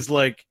stick is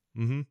like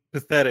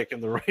pathetic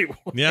in the right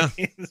way. Yeah,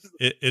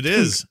 it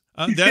is.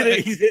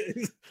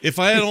 If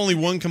I had only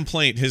one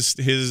complaint,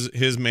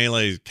 his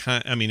melee,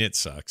 it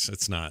sucks.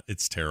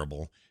 It's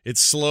terrible.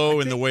 It's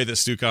slow in the way that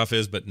Stukov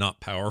is, but not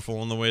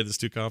powerful in the way that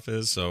Stukov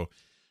is. So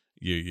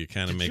you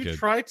kind of make Did you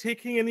try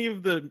taking any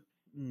of the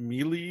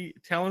melee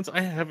talents?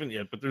 I haven't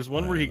yet, but there's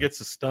one where he gets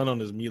a stun on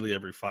his melee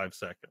every 5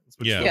 seconds.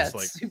 Which it's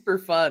like super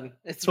fun.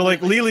 It's so really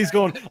like Lily's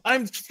going,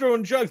 I'm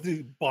throwing jugs.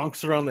 He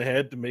bonks her on the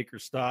head to make her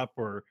stop.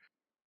 Or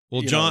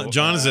well, John,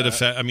 is it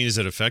is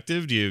it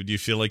effective? Do you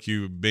feel like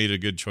you made a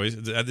good choice?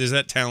 Is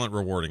that talent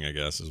rewarding? I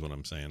guess is what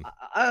I'm saying.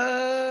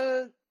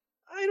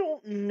 I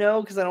don't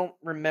know because I don't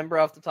remember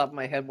off the top of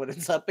my head what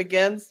it's up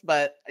against,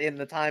 but in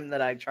the time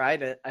that I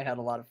tried it, I had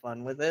a lot of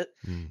fun with it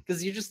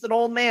because you're just an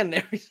old man.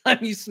 And every time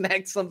you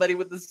smack somebody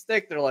with a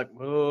stick, they're like,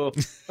 "Whoa,"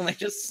 and they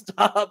just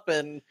stop,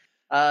 and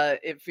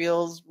it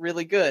feels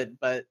really good.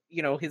 But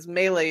his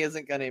melee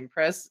isn't going to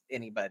impress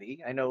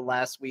anybody. I know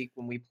last week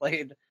when we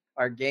played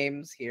our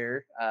games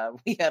here,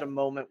 we had a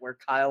moment where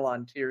Kyle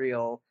on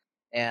Tyrael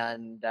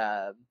and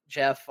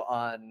Jeff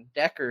on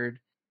Deckard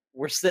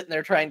were sitting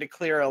there trying to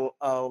clear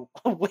a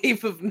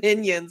wave of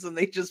minions, and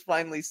they just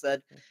finally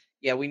said,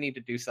 yeah, we need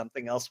to do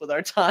something else with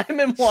our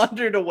time, and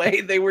wandered away.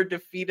 They were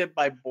defeated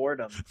by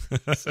boredom.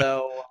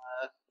 So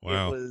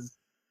wow. It was,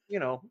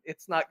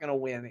 it's not going to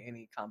win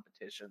any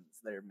competitions,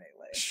 their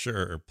melee.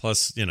 Sure.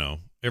 Plus,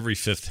 every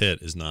 5th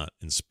hit is not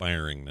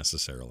inspiring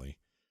necessarily,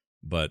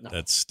 but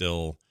that's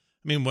still,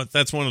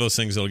 that's one of those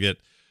things that'll get,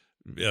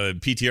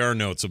 PTR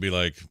notes will be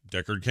like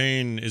Deckard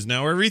Cain is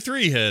now every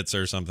 3 hits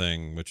or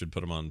something, which would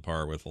put him on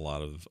par with a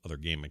lot of other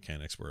game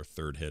mechanics where a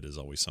 3rd hit is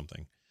always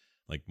something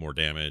like more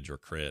damage or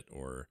crit,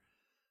 or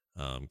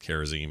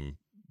Kharazim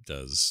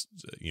does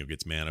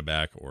gets mana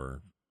back,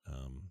 or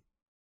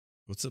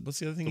what's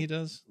the other thing he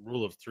does?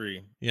 Rule of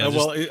 3. Yeah,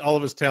 all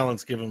of his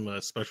talents give him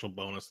a special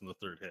bonus in the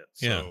 3rd hit.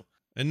 So yeah,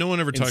 and no one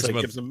ever talks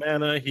about gives him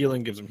mana,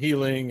 healing gives him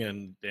healing,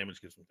 and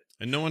damage gives him damage.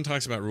 And no one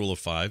talks about rule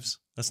of 5s.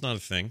 That's not a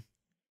thing.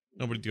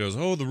 Nobody goes,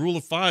 oh, the rule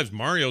of 5s.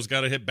 Mario's got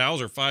to hit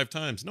Bowser 5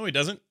 times. No, he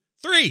doesn't.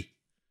 3.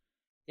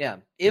 Yeah.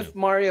 If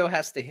Mario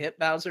has to hit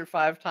Bowser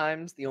 5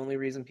 times, the only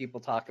reason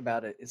people talk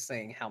about it is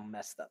saying how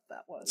messed up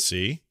that was.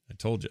 See? I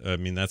told you.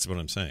 That's what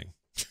I'm saying.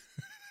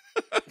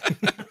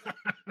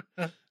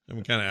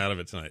 I'm kind of out of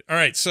it tonight. All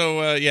right.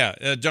 So,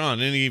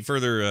 John, any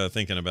further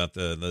thinking about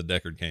the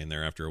Deckard Cain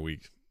there after a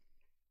week?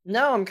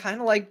 No, I'm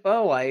kind of like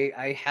Bo.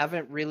 I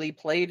haven't really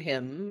played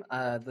him.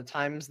 The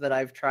times that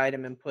I've tried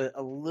him and put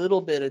a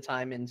little bit of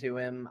time into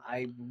him,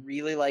 I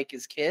really like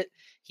his kit.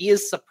 He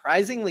is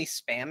surprisingly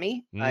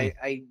spammy.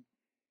 I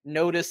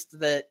noticed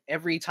that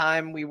every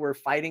time we were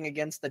fighting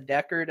against the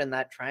Deckard and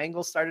that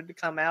triangle started to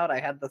come out, I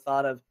had the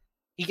thought of,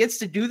 he gets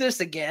to do this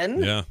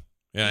again? Yeah.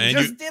 Yeah, and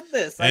you did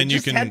this. I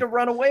just had to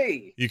run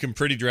away. You can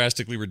pretty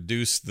drastically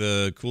reduce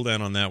the cooldown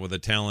on that with a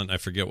talent. I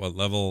forget what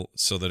level,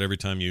 so that every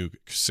time you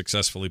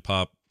successfully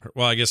pop,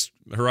 well, I guess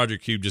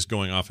Horadric Cube just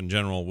going off in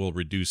general will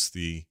reduce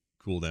the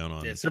cooldown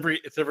on. Yeah, it's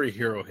every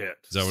hero hit.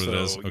 Is that what it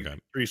is? Okay.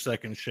 3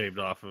 seconds shaved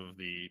off of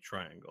the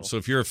triangle. So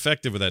if you're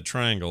effective with that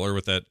triangle or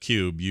with that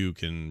cube, you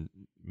can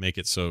make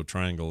it so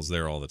triangle's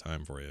there all the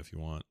time for you if you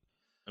want.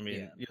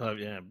 You'll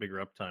have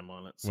bigger uptime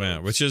on it. So yeah,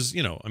 which is,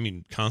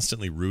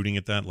 constantly rooting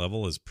at that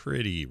level is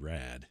pretty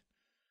rad.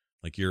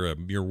 Like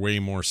you're way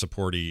more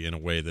supporty in a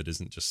way that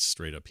isn't just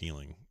straight up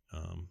healing.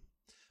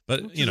 But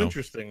it's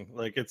interesting.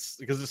 Like it's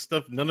because this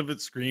stuff, none of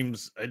it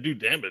screams I do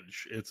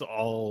damage. It's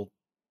all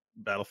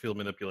battlefield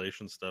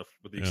manipulation stuff,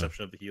 with the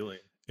exception of the healing,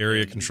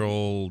 area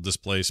control,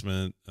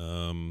 displacement.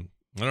 I'm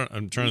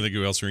trying to think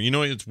who else.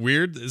 It's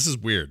weird. This is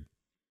weird.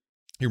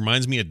 He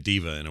reminds me of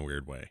Diva in a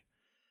weird way.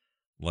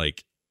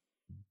 Like,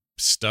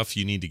 stuff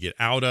you need to get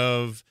out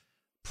of,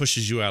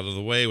 pushes you out of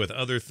the way with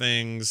other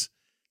things,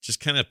 just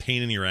kind of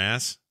pain in your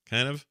ass,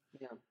 kind of.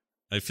 Yeah.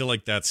 I feel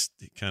like that's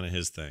kind of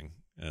his thing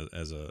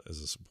as a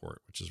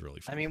support, which is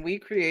really fun. We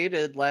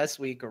created last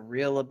week a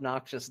real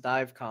obnoxious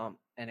dive comp,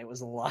 and it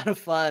was a lot of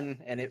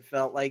fun, and it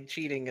felt like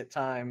cheating at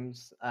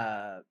times,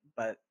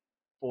 but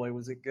boy,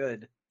 was it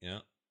good. Yeah.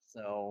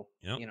 So,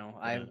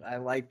 I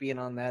like being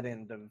on that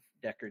end of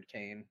Deckard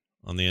Cain.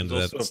 On the end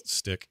of that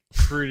stick.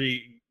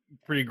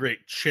 Pretty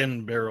great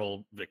Chen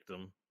barrel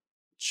victim.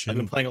 I've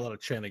been playing a lot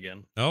of Chen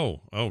again. Oh,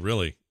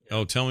 really? Yeah.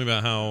 Oh, tell me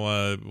about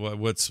how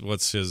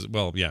what's his?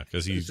 Well, yeah,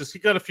 because he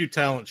got a few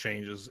talent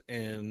changes,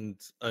 and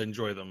I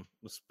enjoy them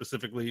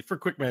specifically for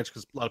quick match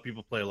because a lot of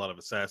people play a lot of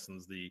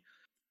assassins. The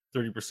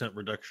 30%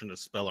 reduction of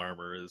spell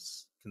armor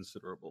is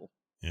considerable.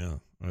 Yeah,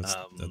 that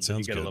sounds you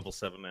good. get a level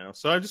 7 now,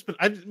 so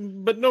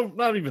but no,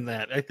 not even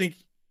that. I think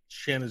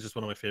Chen is just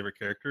one of my favorite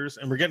characters,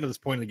 and we're getting to this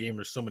point in the game.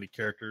 There's so many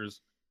characters.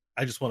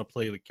 I just want to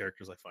play the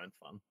characters I find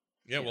fun.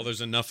 Yeah, well,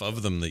 there's enough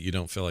of them that you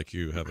don't feel like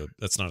you have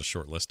that's not a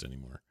short list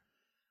anymore.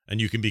 And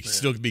you can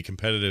still be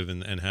competitive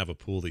and have a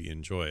pool that you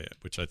enjoy,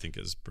 which I think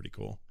is pretty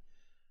cool.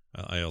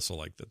 I also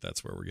like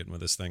that's where we're getting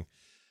with this thing.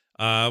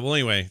 Well,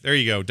 anyway, there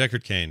you go.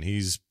 Deckard Cain.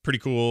 He's pretty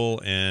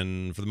cool,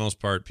 and for the most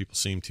part, people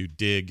seem to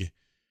dig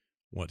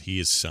what he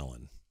is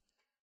selling.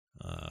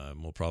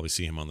 We'll probably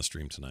see him on the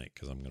stream tonight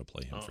because I'm going to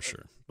play him for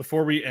sure.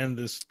 Before we end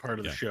this part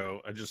of the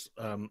show, I just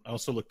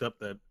also looked up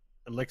that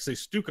Alexei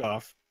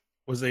Stukov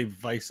was a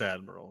vice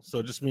admiral. So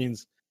it just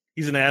means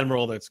he's an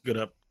admiral that's good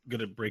at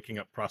breaking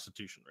up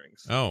prostitution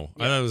rings. Oh,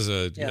 I thought it was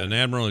an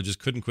admiral who just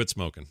couldn't quit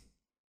smoking.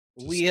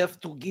 We have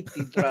to get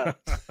the drugs.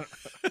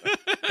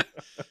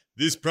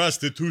 This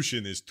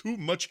prostitution is too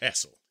much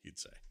hassle, he'd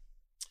say.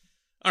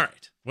 All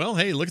right. Well,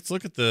 hey, let's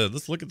look at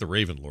the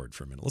Raven Lord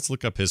for a minute. Let's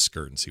look up his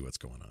skirt and see what's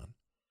going on.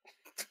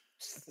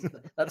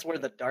 That's where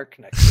the dark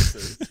nexus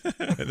is.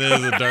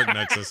 There's the dark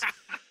nexus.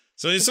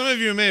 So some of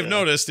you may have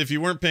noticed, if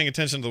you weren't paying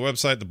attention to the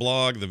website, the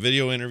blog, the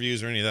video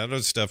interviews, or any of that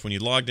other stuff, when you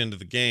logged into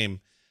the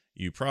game,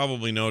 you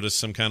probably noticed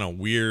some kind of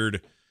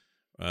weird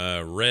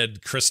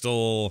red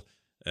crystal,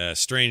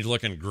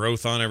 strange-looking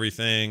growth on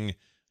everything.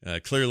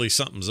 Clearly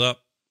something's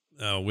up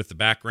with the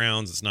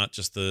backgrounds. It's not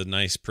just the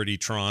nice, pretty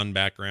Tron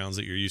backgrounds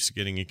that you're used to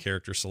getting a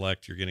character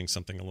select. You're getting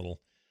something a little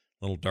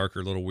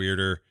darker, a little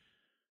weirder.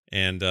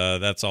 And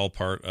that's all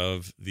part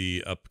of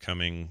the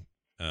upcoming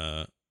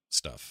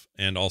stuff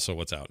and also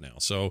what's out now.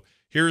 So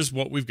here's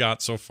what we've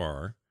got so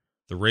far.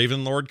 The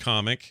Raven Lord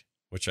comic,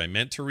 which I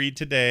meant to read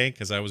today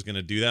because I was going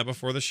to do that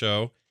before the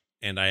show,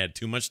 and I had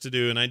too much to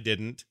do and I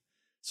didn't.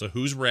 So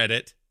who's read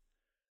it?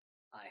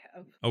 I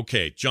have.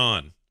 Okay,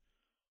 John,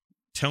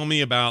 tell me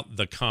about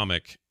the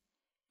comic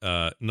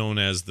known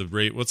as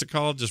what's it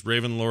called? Just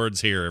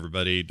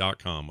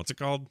RavenLordsHere.com. What's it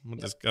called?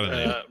 It's got a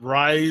name.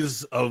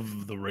 Rise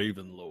of the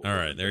Raven Lord. All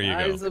right, there you go.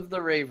 Rise of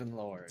the Raven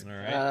Lord. All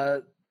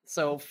right.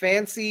 So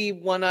fancy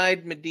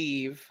one-eyed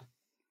Medivh.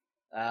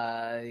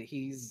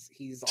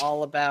 He's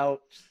all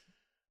about.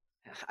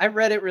 I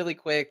read it really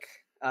quick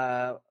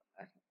while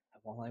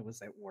I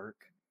was at work,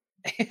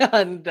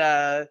 and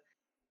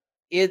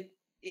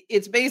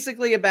it's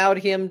basically about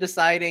him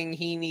deciding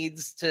he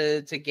needs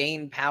to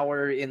gain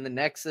power in the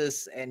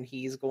Nexus, and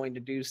he's going to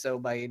do so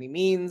by any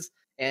means.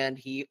 And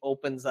he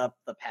opens up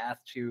the path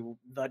to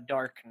the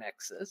Dark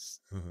Nexus,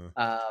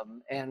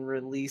 and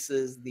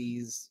releases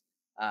these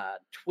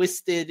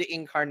twisted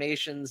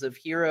incarnations of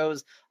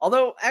heroes.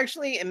 Although,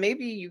 actually, and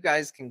maybe you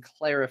guys can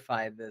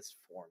clarify this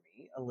for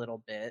me a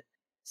little bit.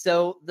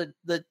 So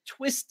the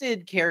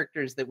twisted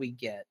characters that we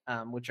get,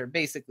 which are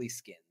basically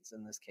skins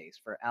in this case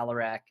for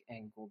Alarak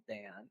and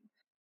Gul'dan,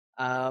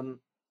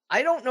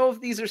 I don't know if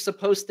these are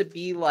supposed to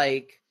be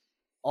like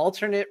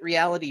alternate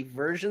reality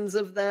versions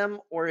of them,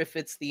 or if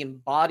it's the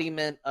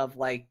embodiment of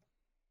like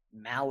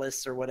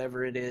Malice or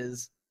whatever it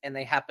is, and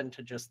they happen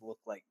to just look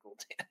like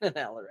Gul'dan and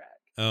Alarak.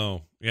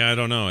 Oh, yeah, I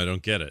don't know. I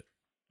don't get it.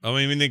 I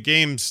mean, the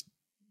games,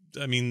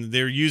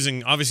 they're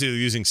using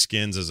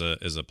skins as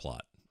a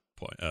plot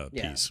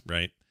piece,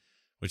 right?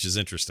 Which is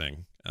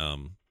interesting. I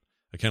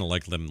kind of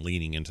like them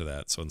leaning into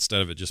that. So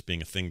instead of it just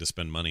being a thing to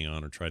spend money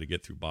on or try to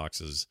get through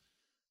boxes,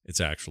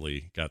 it's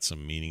actually got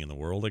some meaning in the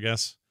world, I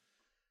guess.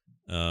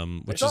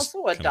 There's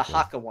also a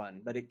Dahaka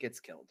one, but it gets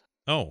killed.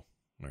 Oh,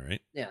 all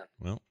right. Yeah.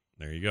 Well,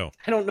 there you go.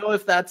 I don't know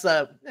if that's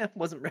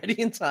wasn't ready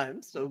in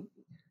time, so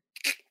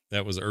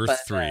that was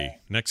Earth 3,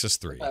 Nexus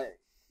 3.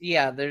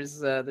 Yeah,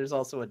 there's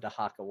also a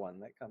Dahaka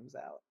one that comes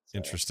out. So.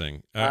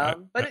 Interesting.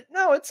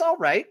 It's all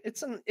right.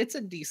 It's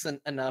a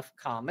decent enough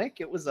comic.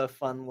 It was a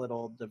fun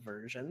little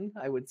diversion,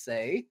 I would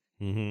say.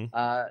 Mm-hmm.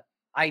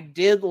 I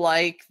did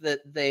like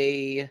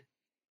that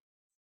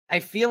I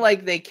feel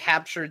like they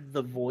captured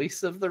the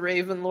voice of the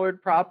Raven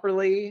Lord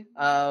properly.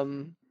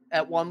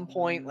 At one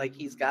point, like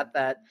he's got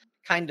that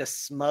kind of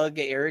smug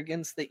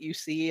arrogance that you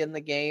see in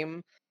the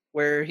game,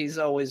 where he's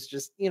always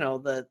just,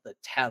 the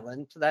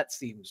talent, that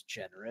seems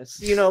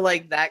generous,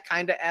 like that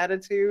kind of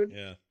attitude.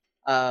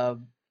 Yeah.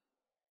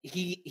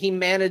 He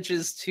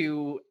manages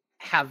to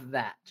have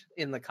that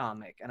in the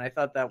comic, and I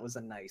thought that was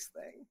a nice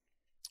thing.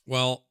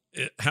 Well,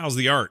 how's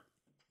the art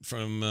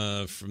from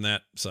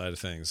that side of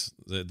things?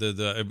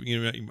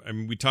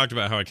 We talked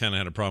about how I kind of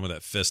had a problem with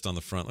that fist on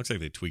the front. Looks like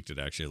they tweaked it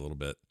actually a little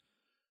bit,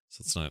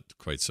 so it's not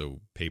quite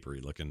so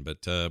papery looking.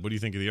 But what do you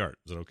think of the art?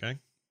 Is it okay?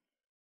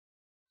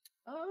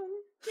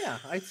 Yeah,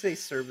 I'd say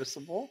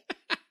serviceable.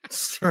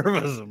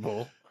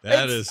 Serviceable.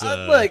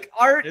 Look,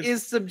 art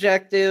is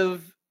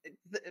subjective.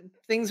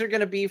 Things are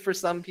going to be for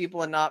some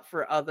people and not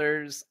for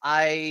others.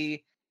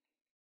 It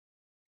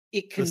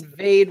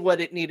conveyed what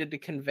it needed to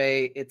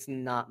convey. It's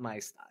not my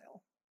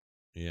style.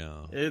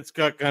 Yeah. It's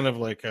got kind of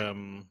like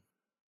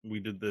we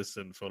did this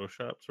in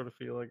Photoshop sort of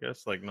feel, I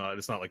guess. Like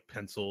it's not like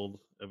penciled,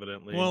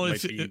 evidently. Well,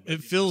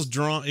 it feels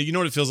drawn. You know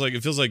what it feels like?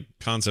 It feels like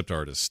concept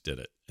artists did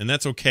it. And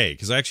that's okay,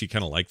 because I actually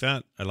kind of like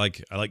that. I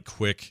like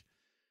quick,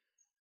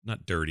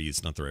 not dirty,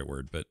 it's not the right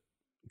word, but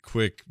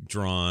quick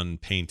drawn,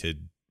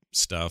 painted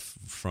stuff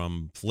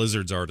from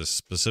Blizzard's artists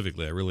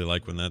specifically. I really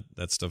like when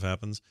that stuff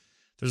happens.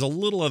 There's a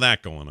little of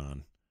that going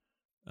on.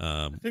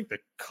 I think the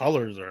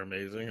colors are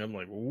amazing. I'm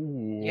like,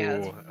 ooh.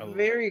 Yeah, it's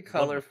very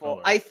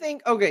colorful. I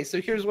think, okay,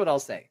 so here's what I'll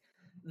say.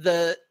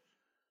 The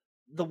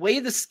way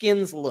the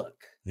skins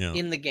look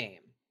in the game,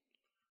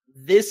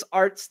 this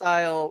art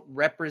style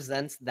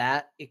represents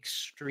that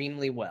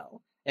extremely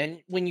well. And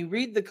when you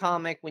read the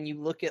comic, when you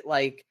look at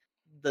like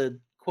the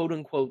quote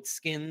unquote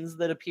skins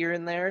that appear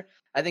in there.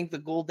 I think the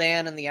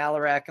Gul'dan and the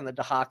Alarak and the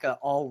Dahaka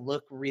all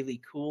look really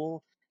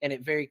cool, and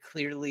it very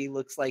clearly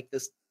looks like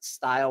this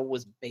style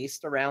was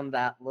based around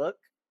that look.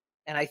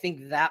 And I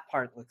think that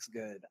part looks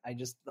good.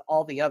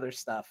 All the other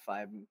stuff,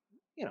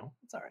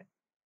 it's all right.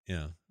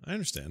 Yeah, I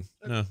understand.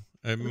 No,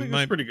 I think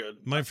it's pretty good.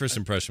 My first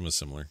impression was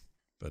similar,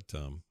 but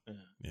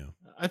yeah.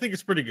 I think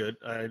it's pretty good.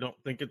 I don't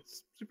think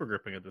it's super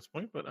gripping at this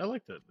point, but I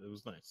liked it. It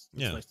was nice.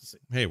 It's nice to see.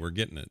 Hey, we're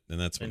getting it, and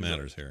that's what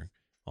matters here.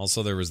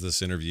 Also, there was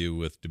this interview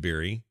with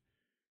Dabiri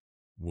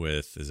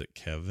with, is it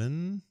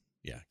Kevin?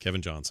 Yeah,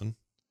 Kevin Johnson,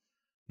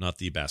 not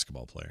the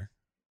basketball player,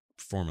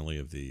 formerly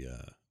of the.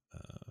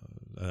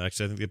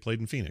 Actually, I think they played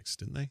in Phoenix,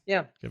 didn't they?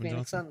 Yeah, Kevin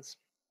Phoenix Johnson? Suns.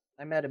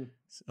 I met him.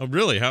 Oh,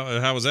 really?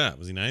 How was that?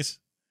 Was he nice?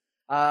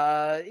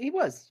 He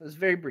was. It was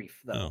very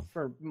brief though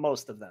for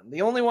most of them.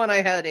 The only one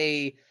I had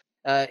a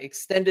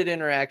extended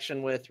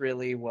interaction with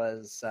really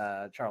was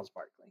Charles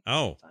Barkley.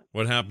 Oh,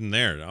 what happened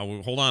there?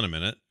 Hold on a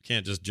minute.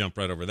 Can't just jump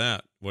right over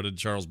that. What did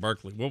Charles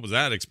Barkley? What was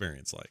that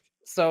experience like?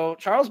 So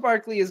Charles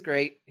Barkley is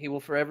great. He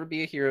will forever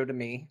be a hero to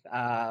me.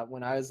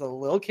 When I was a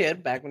little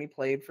kid, back when he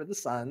played for the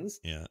Suns,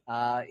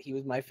 he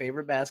was my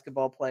favorite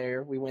basketball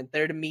player. We went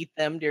there to meet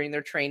them during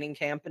their training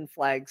camp in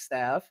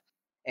Flagstaff,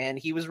 and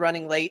he was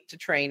running late to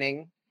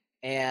training,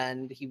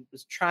 and he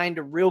was trying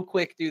to real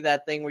quick do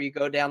that thing where you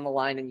go down the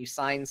line and you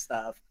sign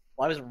stuff.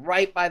 Well, I was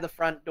right by the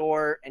front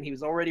door, and he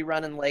was already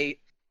running late,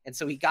 and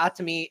so he got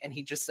to me, and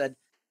he just said,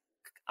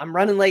 "I'm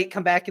running late.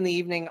 Come back in the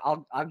evening.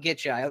 I'll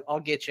get you. I'll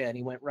get you." And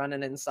he went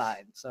running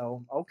inside.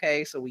 So,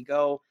 okay. So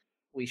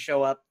we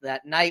show up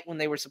that night when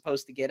they were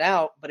supposed to get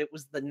out, but it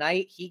was the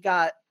night he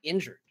got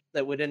injured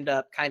that would end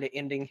up kind of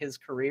ending his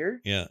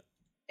career. Yeah.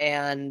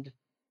 And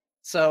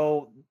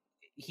so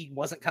he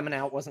wasn't coming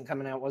out.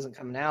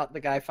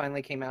 The guy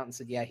finally came out and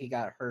said, yeah, he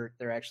got hurt.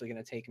 They're actually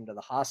going to take him to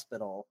the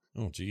hospital.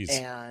 Oh, geez.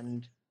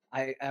 And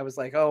I was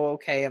like, oh,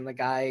 okay. And the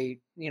guy,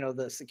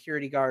 the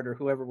security guard or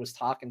whoever was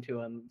talking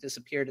to him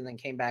disappeared and then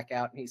came back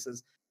out. And he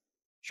says,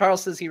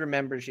 Charles says he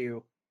remembers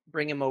you.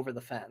 Bring him over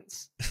the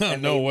fence.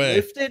 And no way.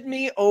 Lifted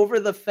me over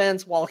the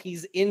fence while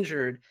he's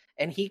injured.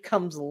 And he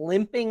comes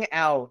limping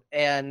out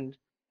and,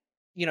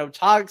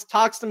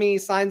 talks to me,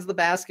 signs the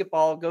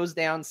basketball, goes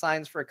down,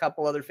 signs for a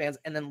couple other fans,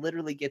 and then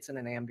literally gets in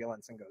an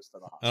ambulance and goes to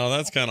the hospital. Oh,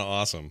 that's kind of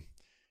awesome.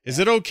 Is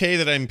it okay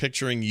that I'm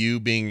picturing you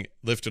being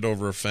lifted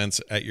over a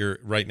fence at your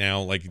right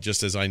now, like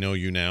just as I know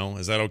you now?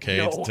 Is that okay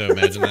to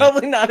imagine that?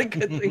 Probably not a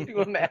good thing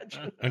to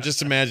imagine. I'm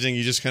just imagining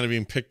you just kind of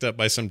being picked up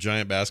by some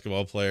giant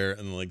basketball player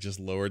and like just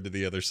lowered to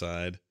the other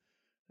side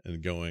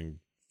and going,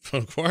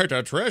 "Quite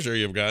a treasure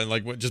you've got."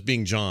 Like just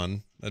being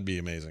John. That'd be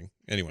amazing.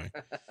 Anyway.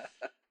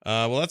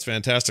 Well, that's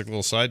fantastic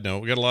little side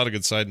note. We got a lot of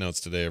good side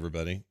notes today,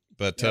 everybody.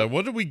 But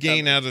what did we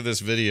gain out of this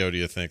video, do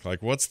you think?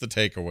 Like, what's the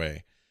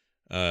takeaway?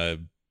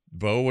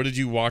 Bo, what did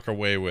you walk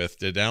away with?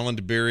 Did Alan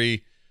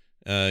Dabiri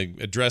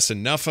address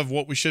enough of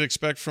what we should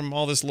expect from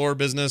all this lore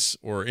business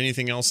or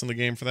anything else in the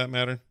game for that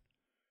matter?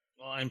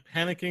 Well, I'm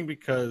panicking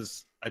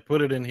because I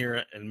put it in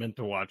here and meant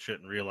to watch it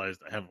and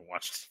realized I haven't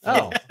watched it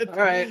yet. All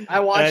right. I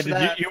watched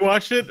that. You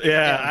watched it?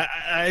 Yeah.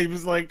 I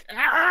was like,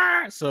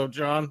 So,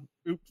 John,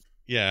 oops.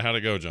 Yeah, how'd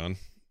it go, John?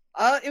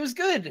 It was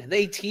good.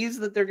 They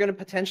teased that they're going to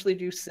potentially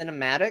do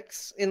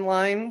cinematics in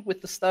line with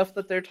the stuff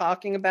that they're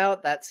talking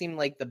about. That seemed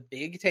like the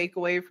big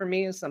takeaway for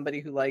me as somebody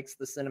who likes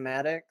the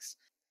cinematics.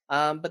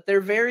 But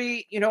they're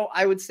very,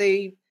 I would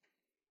say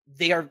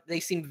they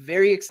seem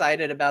very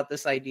excited about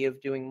this idea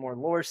of doing more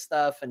lore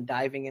stuff and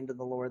diving into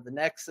the lore of the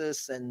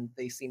Nexus. And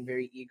they seem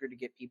very eager to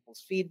get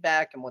people's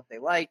feedback and what they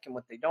like and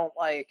what they don't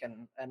like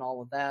and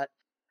all of that.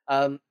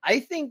 I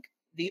think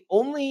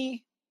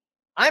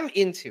I'm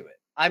into it.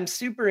 I'm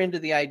super into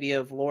the idea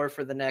of lore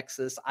for the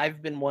Nexus.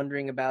 I've been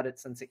wondering about it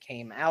since it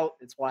came out.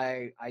 It's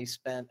why I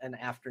spent an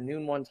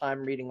afternoon one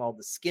time reading all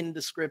the skin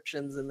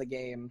descriptions in the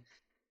game.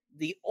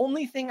 The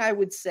only thing I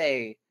would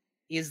say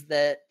is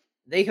that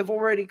they have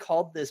already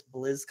called this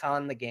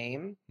BlizzCon the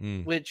game,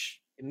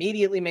 which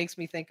immediately makes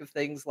me think of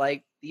things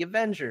like the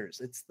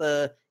Avengers. It's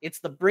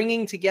the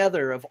bringing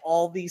together of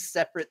all these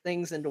separate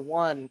things into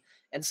one.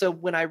 And so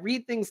when I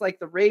read things like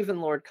the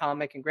Ravenlord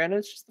comic, and granted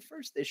it's just the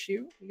first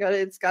issue,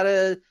 it's got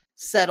to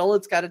settle,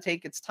 it's got to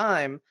take its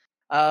time.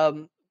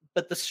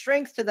 But the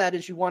strength to that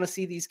is you want to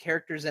see these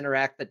characters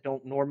interact that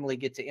don't normally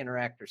get to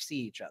interact or see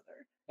each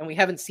other. And we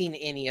haven't seen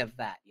any of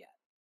that yet.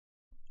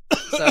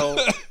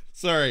 So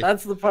sorry,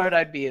 that's the part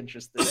I'd be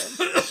interested in.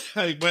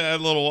 I had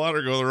a little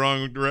water go the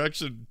wrong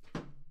direction.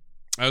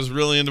 I was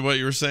really into what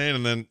you were saying,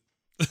 and then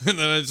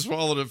I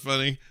swallowed it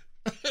funny.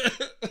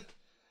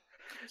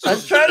 I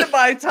was trying to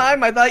buy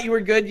time. I thought you were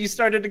good. You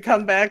started to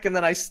come back, and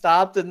then I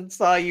stopped and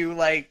saw you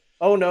like,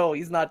 oh no,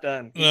 he's not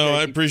done. No,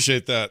 I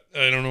appreciate that.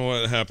 I don't know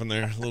what happened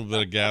there. A little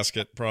bit of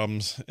gasket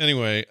problems.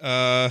 Anyway,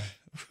 no, I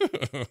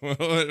don't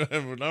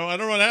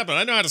know what happened.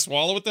 I know how to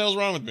swallow. What the hell's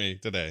wrong with me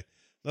today?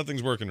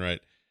 Nothing's working right.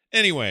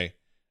 Anyway,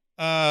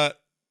 I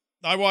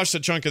watched a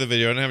chunk of the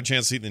video. I didn't have a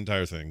chance to see the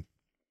entire thing.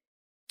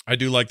 I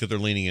do like that they're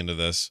leaning into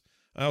this.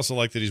 I also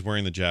like that he's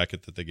wearing the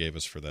jacket that they gave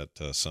us for that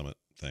summit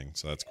thing.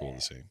 So that's cool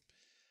to see.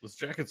 Those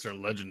jackets are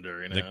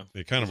legendary now.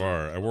 They kind of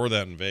are. I wore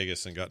that in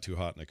Vegas and got too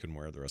hot and I couldn't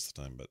wear it the rest of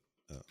the time. But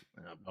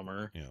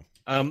bummer.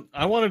 Yeah.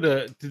 I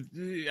wanted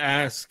to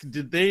ask: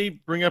 did they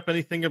bring up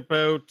anything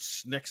about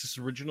Nexus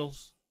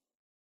Originals?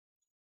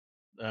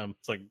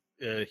 It's like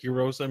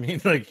heroes. I mean,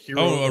 like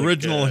heroes.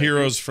 Original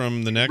heroes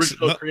from the Nexus.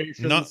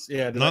 Not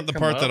the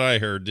part that I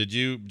heard. Did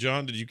you,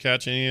 John? Did you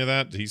catch any of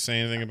that? Did he say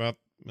anything about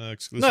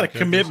exclusive? Not a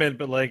commitment,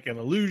 but like an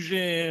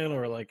illusion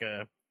or like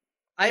a.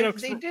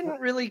 They didn't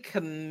really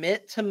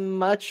commit to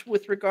much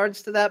with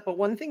regards to that, but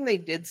one thing they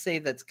did say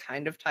that's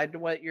kind of tied to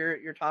what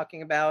you're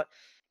talking about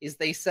is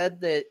they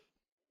said that,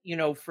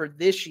 for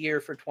this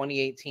year, for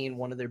 2018,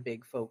 one of their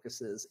big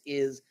focuses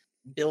is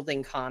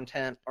building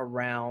content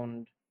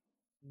around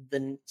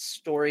the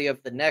story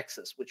of the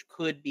Nexus, which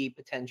could be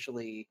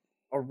potentially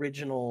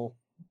original.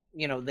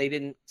 They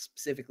didn't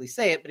specifically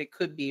say it, but it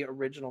could be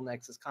original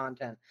Nexus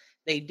content.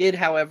 They did,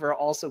 however,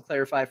 also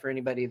clarify for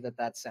anybody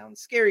that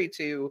sounds scary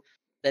to,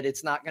 that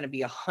it's not going to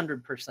be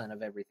 100%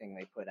 of everything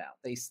they put out.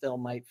 They still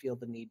might feel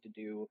the need to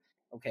do,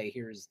 okay,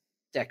 here's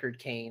Deckard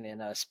Cain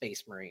in a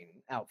Space Marine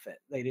outfit.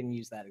 They didn't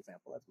use that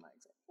example. That's my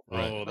example.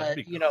 Oh,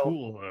 that'd be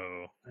cool,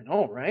 though. I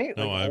know, right?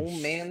 No, like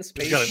old man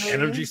Space Marine. Got an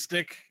Marine. energy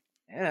stick.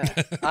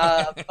 Yeah.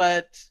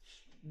 But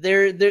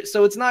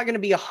so it's not going to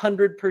be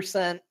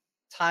 100%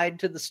 tied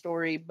to the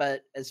story,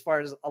 but as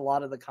far as a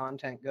lot of the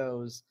content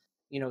goes,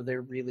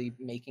 they're really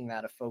making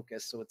that a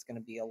focus. So it's going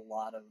to be a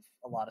lot of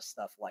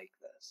stuff like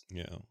this.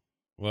 Yeah.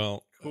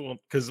 Well, cool.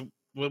 Because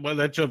when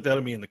that jumped out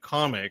at me in the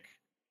comic,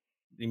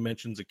 he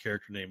mentions a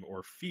character named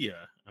Orphea,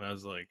 and I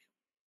was like,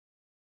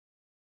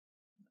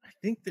 I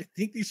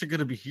think these are going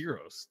to be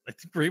heroes. I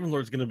think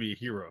Ravenlord's going to be a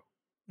hero.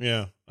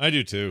 Yeah, I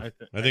do too.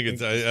 I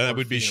think I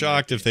would be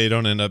shocked if they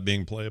don't end up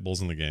being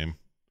playables in the game.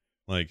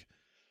 Like,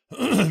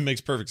 it makes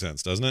perfect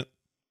sense, doesn't it?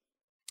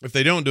 If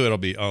they don't do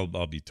it,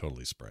 I'll be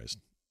totally surprised.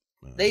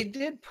 They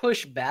did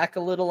push back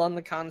a little on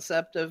the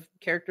concept of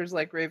characters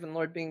like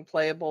Ravenlord being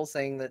playable,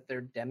 saying that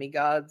they're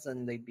demigods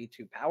and they'd be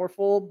too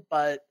powerful.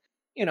 But,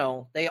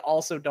 they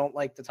also don't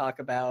like to talk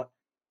about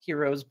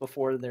heroes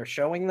before they're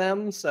showing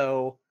them.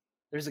 So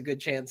there's a good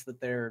chance that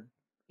they're,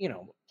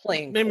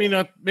 playing. Maybe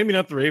not the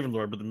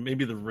Ravenlord, but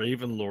maybe the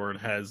Ravenlord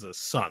has a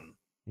son.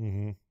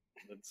 Mm-hmm.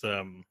 It's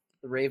the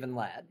Raven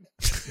Lad.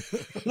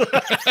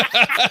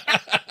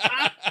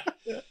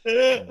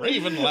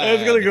 Raven Lad. I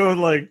was gonna go with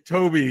like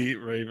Toby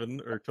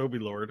Raven or Toby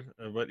Lord,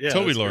 but yeah,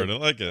 Toby Lord. Good. I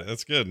like it.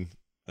 That's good.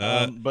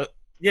 But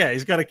yeah,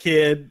 he's got a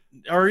kid,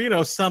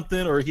 or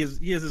something, or he has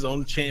his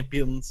own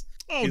champions.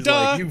 Oh, he's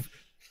duh!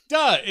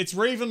 Duh! It's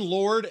Raven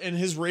Lord and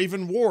his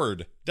Raven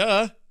Ward.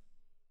 Duh.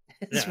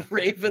 His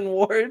Raven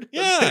Ward.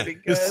 Yeah,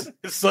 his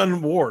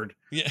son Ward.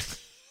 Yeah.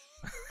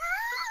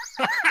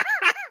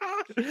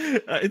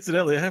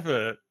 Incidentally, I have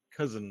a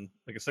cousin,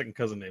 like a second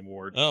cousin named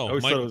Ward. Oh,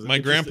 my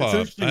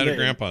grandpa. I had a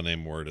grandpa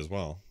named Ward as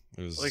well.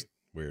 It was like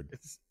weird.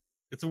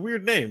 It's a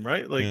weird name,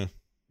 right? Like, it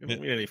don't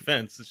mean any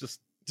offense. It's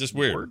just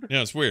weird. Ward.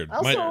 Yeah, it's weird.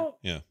 Also,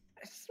 I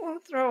just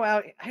want to throw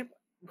out,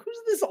 who's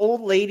this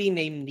old lady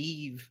named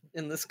Neve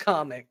in this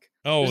comic?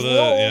 Oh, the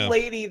old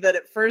lady that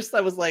at first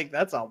I was like,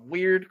 that's a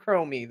weird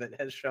chromie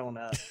that has shown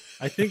up.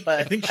 I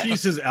think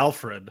she's his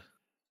Alfred.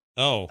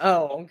 Oh,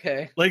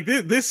 okay. Like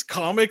this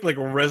comic like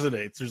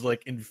resonates. There's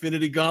like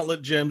Infinity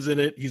Gauntlet gems in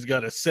it. He's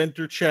got a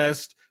center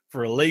chest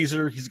for a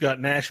laser. He's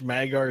got Nash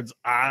Magard's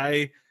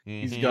eye.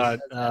 Mm-hmm. He's got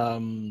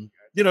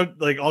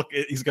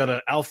he's got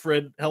an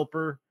Alfred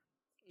helper.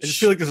 I just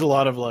feel like there's a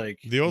lot of like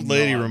the old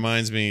lady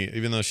reminds me,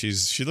 even though she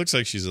looks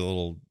like she's a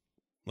little,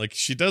 like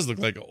she does look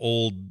like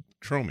old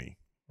Chromie,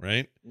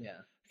 right? Yeah.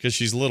 Because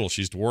she's little,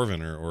 she's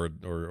dwarven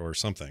or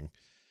something.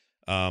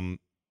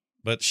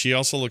 But she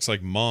also looks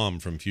like Mom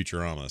from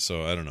Futurama,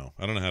 so I don't know.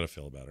 I don't know how to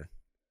feel about her.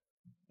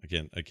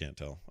 I can't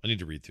tell. I need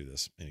to read through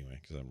this anyway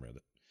because I haven't read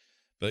it.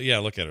 But yeah,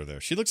 look at her there.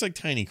 She looks like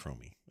Tiny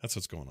Chromie. That's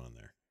what's going on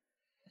there.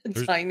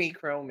 Tiny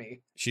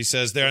Chromie. She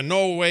says, there are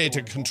no way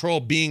to control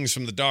beings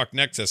from the Dark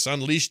Nexus.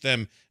 Unleash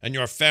them, and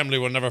your family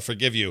will never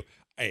forgive you.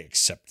 I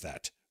accept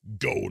that.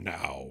 Go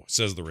now,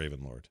 says the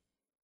Raven Lord.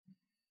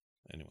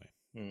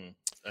 Anyway.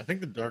 I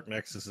think the Dark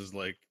Nexus is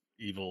like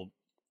evil.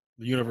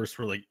 The universe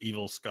where like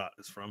evil Scott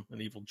is from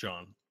and evil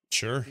John.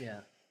 Sure. Yeah.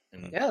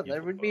 Yeah,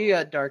 there would be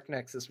a Dark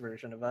Nexus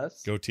version of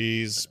us.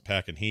 Goatees,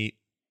 packing heat.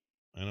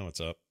 I know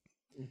what's up.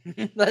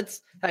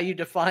 That's how you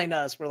define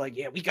us. We're like,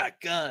 yeah, we got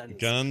guns.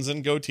 Guns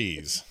and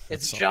goatees.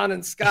 It's John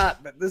and Scott,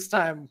 but this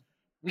time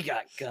we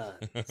got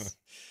guns.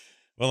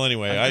 Well,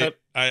 anyway,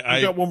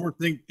 I got one more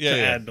thing to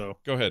add, though.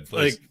 Go ahead,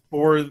 please. Like,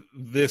 for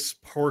this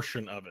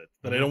portion of it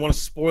that I don't want to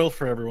spoil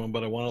for everyone,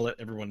 but I want to let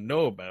everyone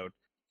know about,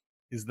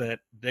 is that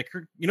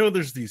Deckard,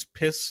 there's these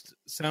pissed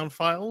sound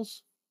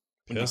files.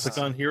 When you click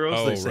on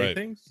heroes, they say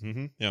things.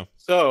 Mm-hmm. Yeah.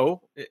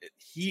 So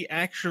he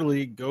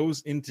actually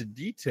goes into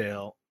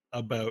detail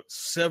about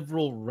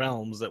several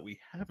realms that we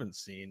haven't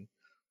seen.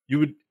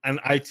 And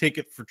I take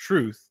it for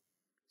truth.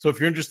 So if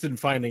you're interested in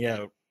finding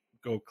out,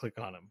 go click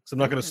on them. So I'm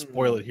not going to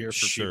spoil it here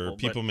for people. Sure,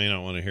 people may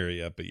not want to hear it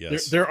yet, but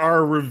yes. There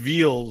are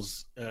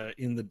reveals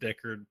in the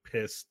Deckard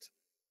pissed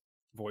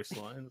voice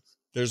lines.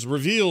 There's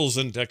reveals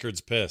in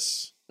Deckard's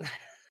piss.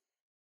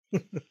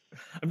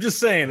 I'm just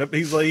saying,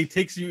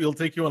 he'll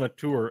take you on a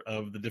tour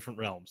of the different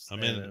realms.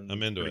 I'm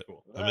into it.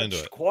 Cool. I'm into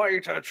it.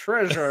 Quite a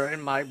treasure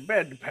in my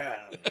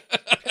bedpan.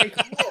 Take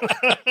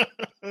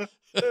a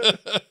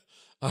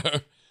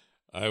look.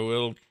 I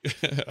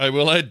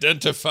will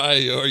identify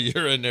your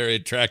urinary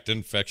tract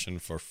infection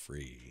for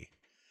free.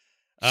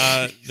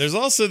 There's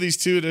also these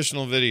 2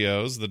 additional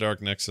videos, the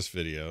Dark Nexus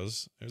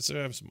videos. So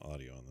I have some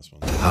audio on this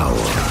one.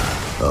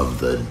 Power of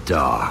the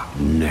Dark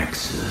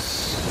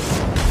Nexus.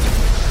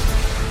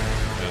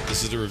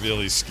 This is to reveal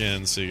these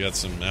skins. So you got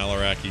some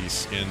Alaraki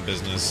skin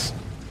business.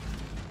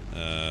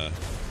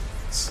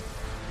 Let's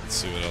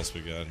see what else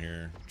we got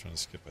here. I'm trying to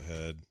skip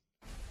ahead.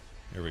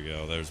 Here we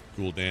go. There's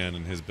Gul'dan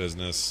and his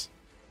business.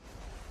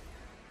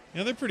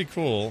 Yeah, they're pretty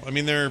cool. I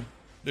mean, they're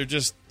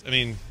just. I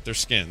mean, they're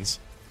skins.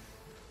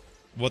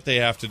 What they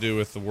have to do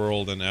with the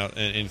world and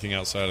anything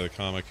outside of the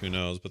comic, who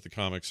knows? But the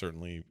comic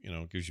certainly,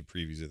 gives you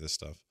previews of this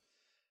stuff.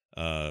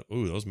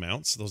 Ooh, those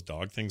mounts, those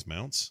dog things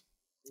mounts.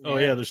 Oh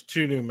yeah, there's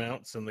 2 new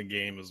mounts in the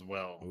game as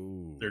well.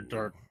 Ooh. They're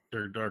dark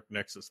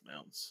Nexus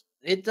mounts.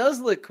 It does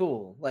look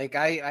cool. Like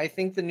I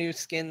think the new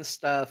skin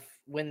stuff,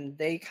 when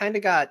they kind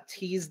of got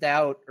teased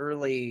out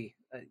early,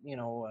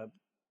 a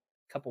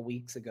couple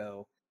weeks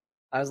ago,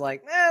 I was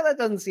like, that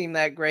doesn't seem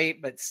that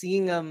great. But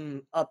seeing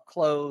them up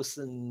close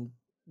and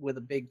with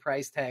a big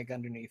price tag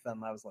underneath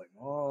them, I was like,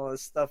 oh,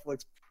 this stuff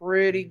looks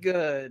pretty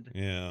good.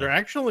 Yeah, they're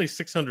actually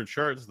 600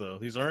 shards though.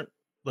 These aren't.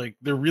 Like,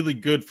 they're really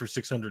good for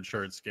 600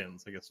 shard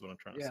skins, I guess is what I'm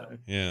trying to say.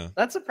 Yeah.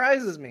 That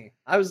surprises me.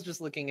 I was just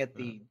looking at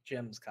the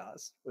gems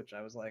cost, which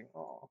I was like,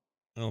 oh.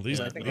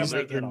 These I think I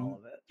might get all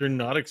of it. They're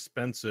not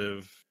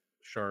expensive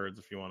shards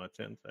if you want a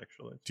tint,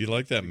 actually. Do you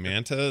like that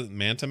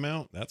manta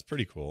mount? That's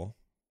pretty cool.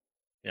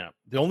 Yeah.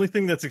 The only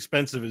thing that's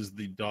expensive is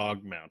the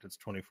dog mount. It's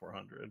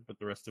 2,400, but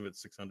the rest of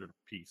it's 600 a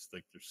piece.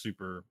 Like, they're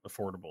super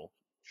affordable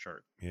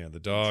shard. Yeah, the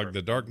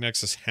Dark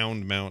Nexus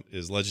Hound mount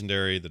is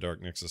legendary. The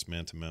Dark Nexus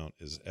Manta mount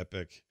is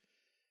epic.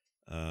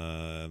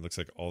 It looks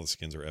like all the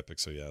skins are epic,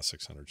 so yeah,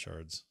 600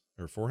 shards.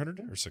 Or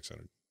 400 or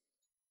 600?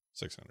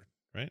 600,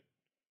 right?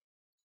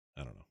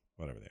 I don't know.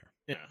 Whatever they are.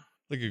 Yeah.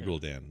 Look at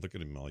Gul'dan. Look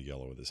at him all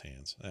yellow with his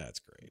hands. That's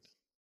great.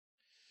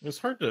 It's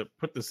hard to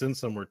put this in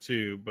somewhere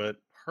too, but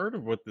part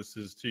of what this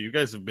is too, you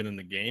guys have been in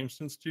the game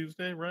since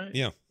Tuesday, right?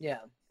 Yeah. Yeah.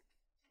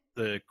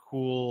 The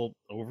cool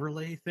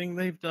overlay thing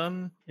they've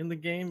done in the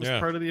game as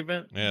part of the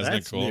event. Yeah, isn't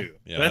that's that cool? New.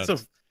 Yeah,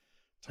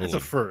 that's a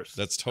first.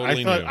 That's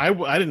totally new.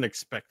 I didn't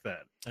expect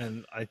that,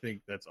 and I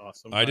think that's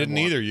awesome. I didn't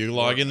either. You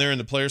log in there in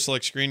the player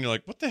select screen, you're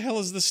like, what the hell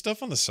is this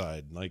stuff on the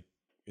side? Like,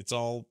 it's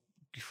all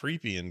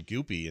creepy and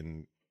goopy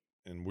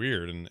and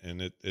weird,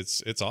 and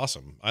it's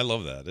awesome. I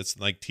love that. It's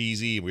like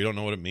teasy. We don't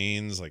know what it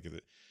means. Like,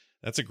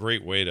 that's a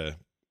great way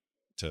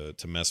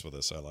to mess with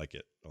us. I like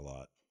it a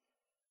lot.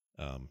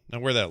 Now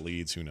where that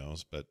leads, who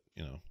knows? But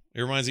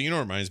it reminds me. It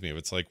reminds me of.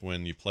 It's like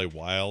when you play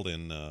Wild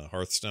in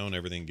Hearthstone,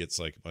 everything gets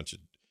like a bunch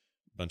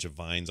of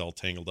vines all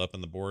tangled up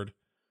in the board,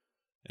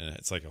 and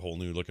it's like a whole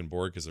new looking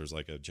board because there's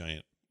like a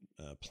giant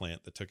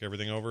plant that took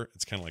everything over.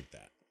 It's kind of like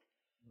that.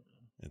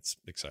 It's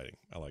exciting.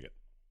 I like it.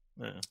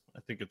 Yeah, I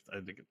think it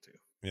too.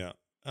 Yeah.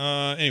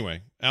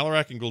 Anyway,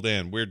 Alarak and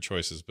Gul'dan, weird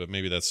choices, but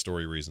maybe that's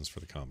story reasons for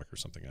the comic or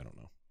something. I don't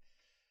know.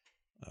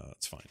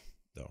 It's fine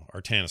though.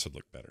 Artanis would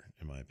look better,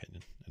 in my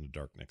opinion, in a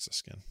Dark Nexus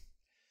skin.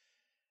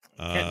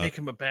 Can't make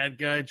him a bad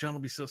guy. John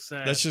will be so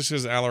sad. That's just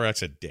because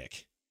Alarak's a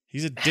dick.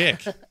 He's a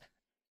dick.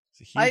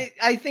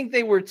 I think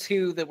they were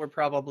 2 that were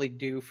probably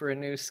due for a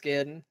new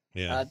skin.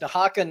 Yeah.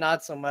 Dahaka,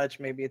 not so much.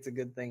 Maybe it's a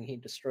good thing he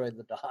destroyed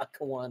the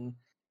Dahaka one.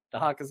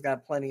 Dahaka's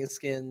got plenty of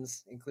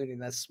skins, including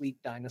that sweet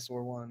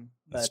dinosaur one.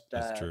 But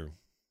that's true.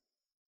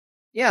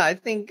 Yeah, I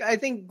think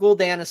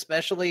Gul'dan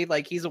especially,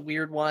 like, he's a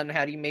weird one.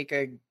 How do you make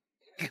a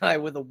guy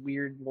with a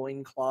weird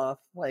loincloth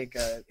like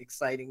a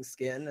exciting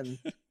skin? And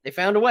they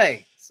found a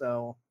way.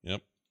 So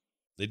yep,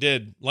 they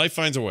did. Life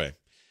finds a way.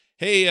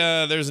 Hey,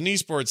 there's an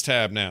esports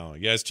tab now.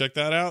 You guys check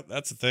that out?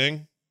 That's a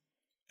thing.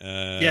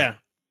 Yeah,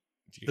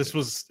 this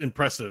was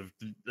impressive.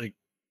 Like,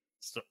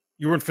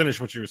 you weren't finished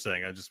what you were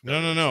saying. I just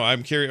no.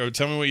 I'm curious.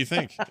 Tell me what you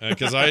think,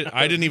 because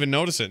I didn't even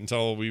notice it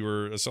until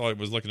I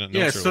was looking at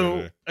notes. Yeah,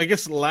 so I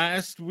guess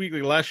last week,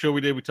 the last show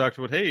we did, we talked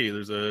about, hey,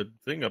 there's a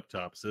thing up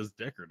top, it says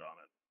Deckard on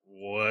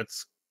it.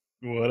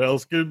 What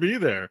else could be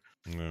there?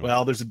 No.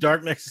 Well, there's a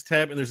Dark Nexus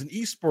tab and there's an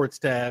esports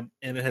tab,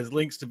 and it has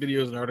links to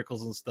videos and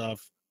articles and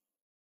stuff.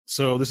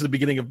 So this is the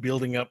beginning of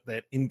building up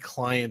that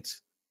in-client,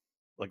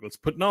 like, let's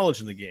put knowledge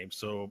in the game.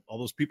 So all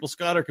those people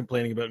Scott are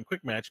complaining about in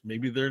Quick Match,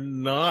 maybe they're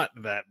not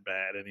that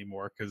bad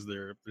anymore, because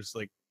there's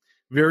like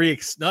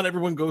not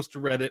everyone goes to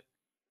Reddit,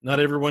 not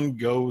everyone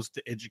goes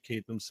to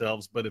educate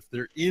themselves, but if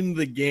they're in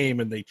the game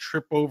and they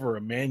trip over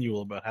a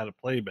manual about how to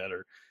play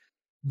better,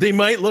 they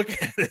might look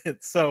at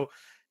it. So,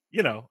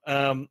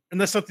 and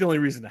that's not the only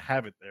reason to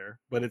have it there,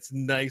 but it's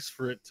nice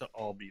for it to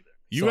all be there.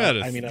 You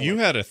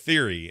had a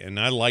theory, and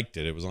I liked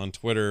it. It was on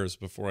Twitter. It was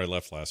before I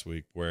left last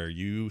week, where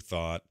you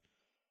thought,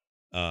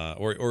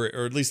 or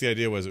at least the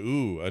idea was,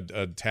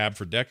 a tab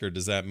for Deckard.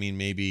 Does that mean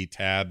maybe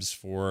tabs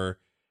for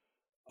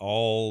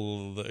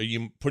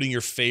you putting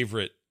your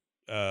favorite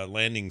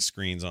landing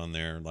screens on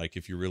there. Like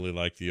if you really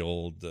like the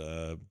old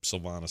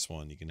Sylvanas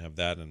one, you can have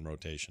that in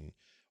rotation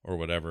or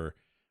whatever.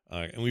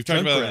 And we've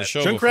talked about it on the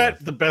show Junkrat,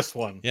 before. the best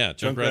one. Yeah,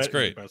 Junkrat's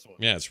great. The best one.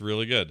 Yeah, it's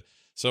really good.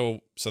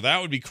 So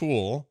that would be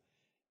cool.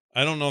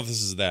 I don't know if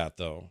this is that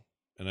though,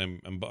 and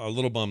I'm a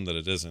little bummed that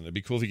it isn't. It'd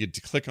be cool if you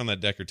could click on that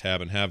Decker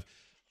tab and have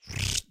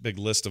big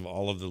list of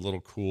all of the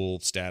little cool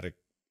static,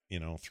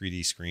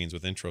 3D screens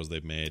with intros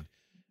they've made.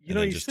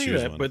 You say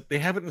that, but they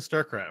have it in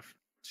StarCraft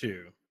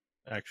too.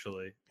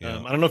 Actually,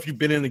 Yeah. I don't know if you've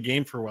been in the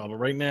game for a while, but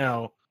right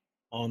now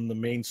on the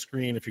main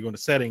screen, if you go into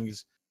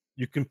settings,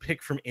 you can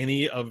pick from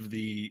any of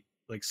the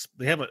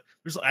they have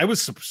I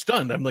was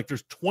stunned. I'm like,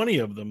 there's 20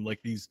 of them, like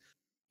these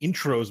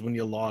intros when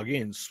you log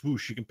in.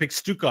 Swoosh, you can pick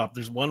Stukov.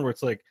 There's one where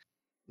it's like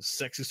the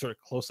sexy sort of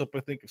close up,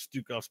 I think, of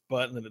Stukov's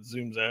butt, and then it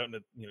zooms out and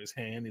his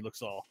hand. He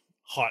looks all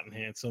hot and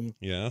handsome.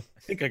 Yeah, I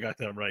think I got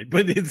that right,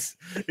 but it's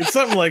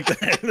something like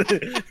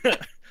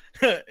that.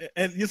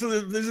 And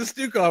so there's a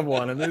Stukov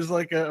one, and there's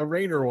like a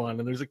Raynor one,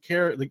 and there's a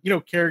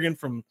Kerrigan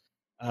from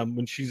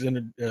when she's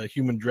in a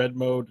human dread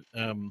mode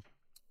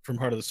from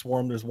Heart of the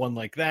Swarm. There's one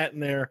like that in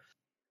there,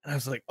 and I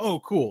was like,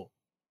 oh, cool.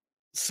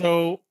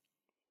 So,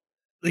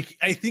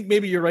 I think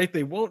maybe you're right.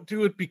 They won't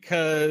do it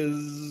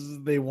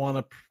because they want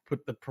to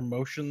put the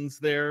promotions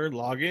there,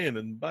 log in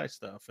and buy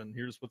stuff, and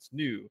here's what's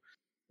new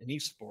in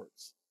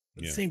esports.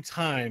 At the same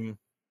time,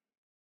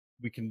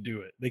 we can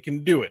do it. They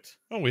can do it.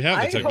 Oh, we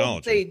have the technology. I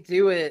hope they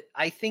do it.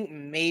 I think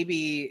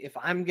maybe if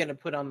I'm going to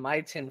put on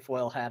my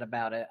tinfoil hat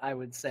about it, I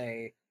would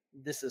say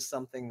this is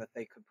something that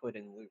they could put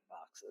in loot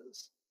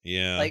boxes.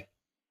 Yeah.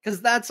 Because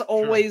that's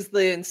always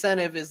the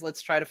incentive is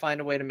let's try to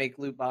find a way to make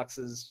loot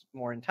boxes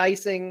more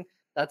enticing.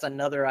 That's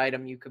another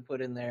item you could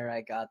put in there.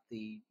 I got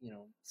the,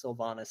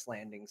 Sylvanas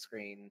landing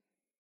screen.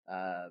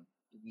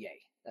 Yay.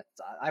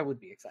 I would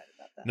be excited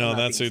about that. No,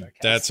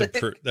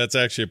 that's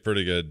actually a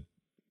pretty good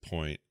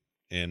point.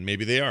 And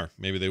maybe they are.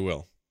 Maybe they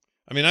will.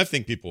 I mean, I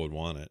think people would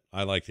want it.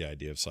 I like the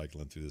idea of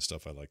cycling through the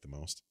stuff I like the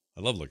most.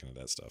 I love looking at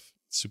that stuff.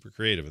 It's super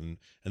creative. And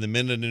the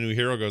minute a new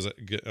hero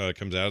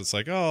comes out, it's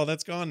like, oh,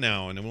 that's gone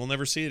now, and we'll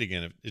never see it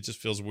again. It just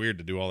feels weird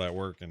to do all that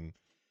work and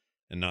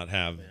not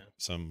have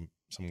some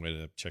way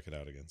to check it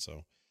out again.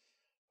 So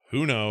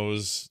who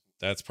knows?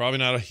 That's probably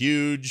not a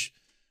huge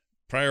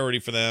priority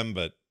for them,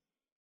 but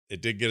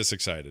it did get us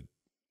excited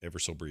ever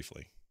so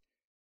briefly.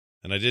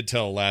 And I did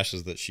tell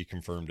Lashes that she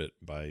confirmed it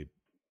by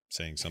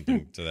saying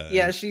something to that.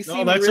 Yeah, she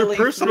seemed that's really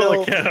her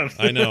personal thrilled. account.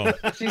 I know.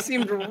 She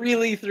seemed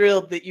really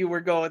thrilled that you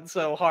were going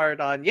so hard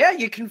on. Yeah,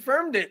 you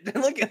confirmed it.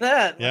 Look at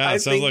that. Yeah,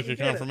 it sounds like a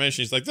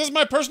confirmation. She's like, "This is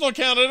my personal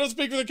account. I don't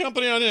speak for the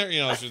company on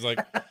here." She's like,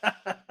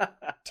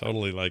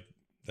 totally like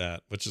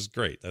that, which is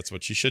great. That's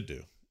what she should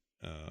do.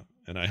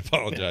 And I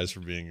apologize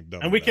for being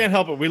dumb. And we can't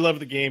help it. We love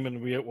the game,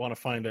 and we want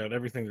to find out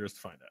everything there is to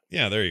find out.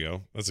 Yeah, there you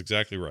go. That's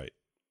exactly right.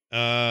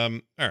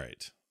 All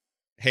right.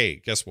 Hey,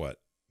 guess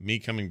what? Me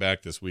coming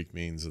back this week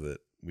means that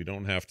we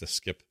don't have to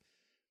skip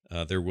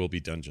There Will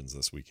Be Dungeons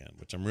this weekend,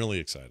 which I'm really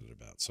excited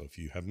about. So if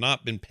you have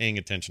not been paying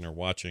attention or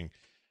watching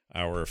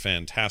our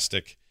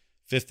fantastic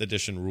 5th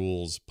edition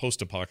rules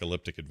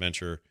post-apocalyptic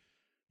adventure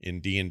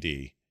in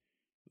D&D,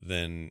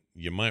 then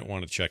you might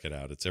want to check it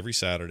out. It's every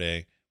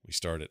Saturday. We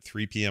start at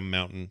 3 p.m.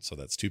 Mountain, so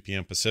that's 2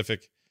 p.m.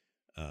 Pacific.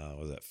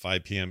 Was that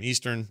 5 p.m.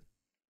 Eastern?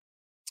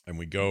 And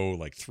we go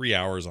like 3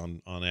 hours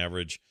on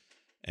average,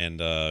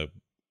 and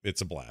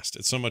it's a blast.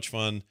 It's so much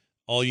fun.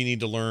 All you need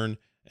to learn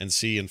and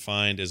see and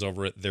find is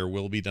over at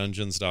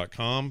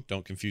therewillbedungeons.com.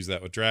 Don't confuse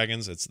that with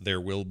dragons. It's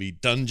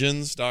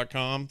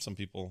therewillbedungeons.com. Some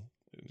people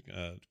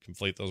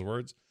conflate those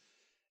words.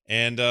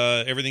 And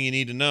everything you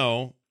need to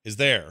know is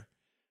there.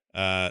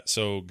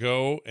 So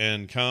go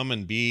and come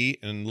and be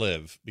and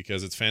live,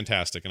 because it's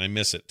fantastic, and I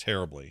miss it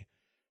terribly.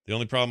 The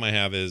only problem I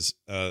have is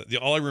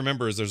all I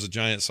remember is there's a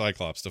giant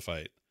Cyclops to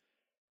fight.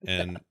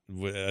 And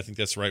I think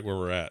that's right where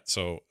we're at.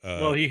 So,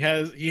 well, he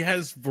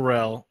has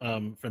Varel.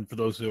 And for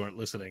those who aren't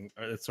listening,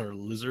 it's our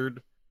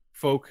lizard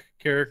folk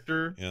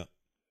character. Yeah.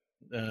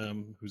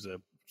 Who's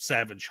a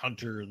savage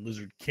hunter and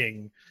lizard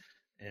king,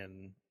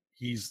 and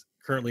he's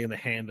currently in the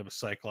hand of a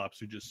Cyclops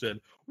who just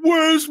said,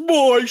 "Where's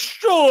my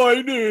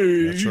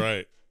shiny?"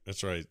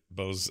 That's right.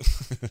 Bo's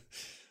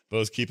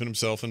keeping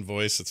himself in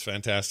voice. It's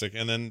fantastic.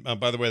 And then,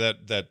 by the way,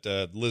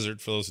 that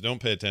lizard, for those who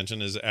don't pay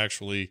attention, is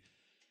actually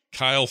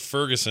Kyle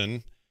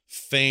Ferguson,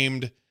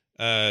 famed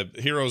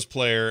Heroes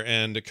player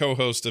and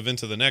co-host of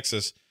Into the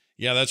Nexus.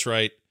 Yeah, that's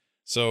right.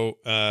 So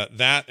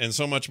that and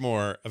so much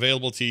more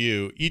available to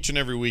you each and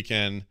every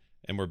weekend.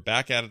 And we're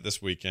back at it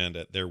this weekend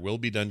at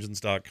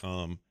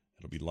therewillbedungeons.com.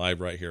 It'll be live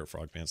right here at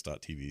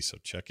frogpants.tv. So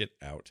check it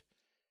out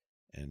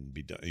and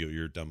be done.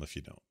 You're dumb if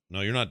you don't.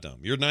 No, you're not dumb.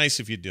 You're nice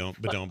if you don't.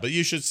 But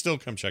you should still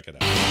come check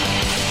it out.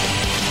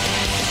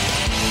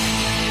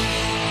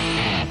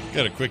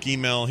 Got a quick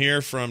email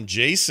here from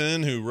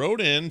Jason, who wrote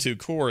in to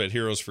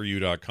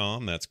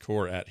core@heroesforyou.com. That's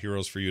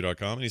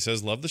core@heroesforyou.com. And he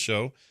says, love the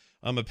show.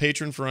 I'm a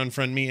patron for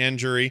Unfriend Me and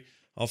Jury.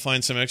 I'll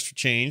find some extra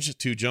change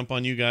to jump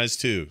on you guys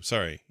too.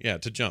 Sorry. Yeah,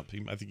 to jump.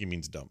 I think he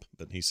means dump,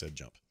 but he said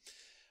jump.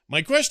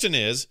 My question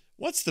is,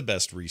 What's the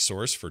best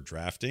resource for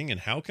drafting and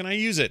how can I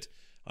use it?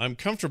 I'm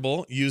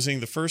comfortable using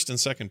the first and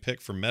second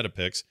pick for meta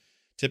picks,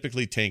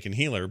 typically tank and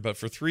healer, but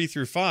for 3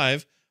 through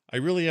 5, I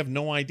really have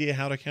no idea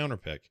how to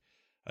counterpick.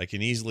 I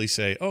can easily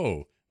say,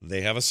 oh,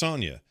 they have a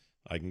Sonya.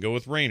 I can go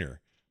with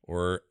Raynor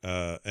or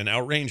and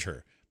outrange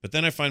her. But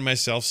then I find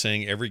myself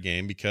saying every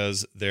game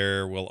because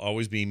there will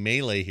always be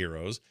melee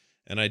heroes,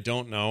 and I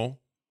don't know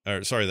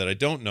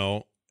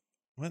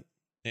what?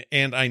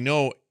 And I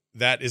know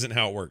that isn't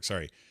how it works.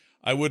 Sorry.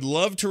 I would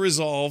love to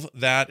resolve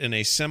that in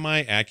a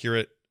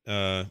semi-accurate,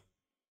 I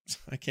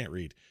can't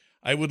read.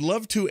 I would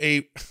love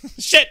a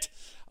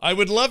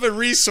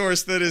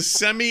resource that is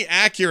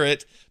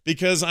semi-accurate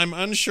because I'm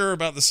unsure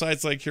about the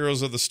sites like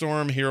Heroes of the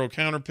Storm, Hero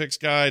Counterpicks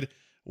Guide,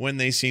 when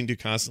they seem to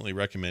constantly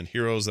recommend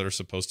heroes that are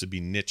supposed to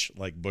be niche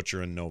like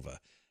Butcher and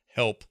Nova.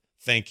 Help.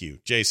 Thank you.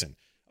 Jason.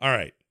 All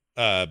right.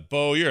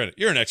 Bo, you're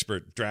an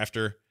expert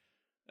drafter.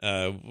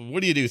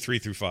 What do you do 3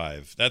 through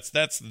 5? That's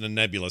the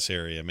nebulous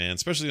area, man.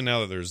 Especially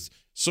now that there's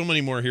so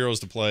many more heroes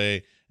to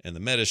play and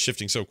the meta is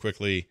shifting so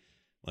quickly.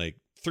 Like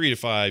 3 to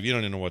 5, you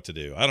don't even know what to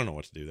do. I don't know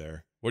what to do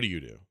there. What do you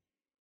do?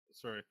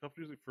 Sorry, I'm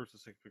usually first and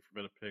second pick for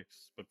meta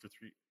picks, but for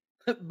 3.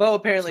 Bo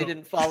apparently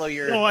didn't follow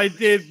your. No, I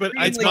did, but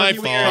it's my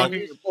fault.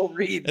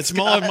 It's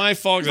my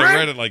fault because I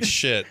read it like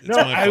shit. It's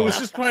my fault. I was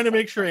just trying to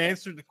make sure I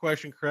answered the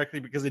question correctly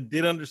because I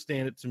did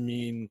understand it to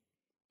mean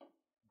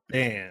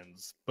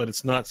bans, but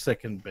it's not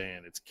second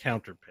ban. It's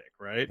counter pick,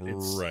 right?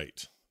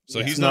 Right.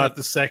 So he's not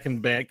the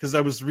second ban because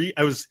I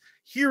was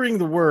hearing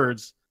the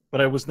words, but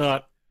I was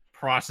not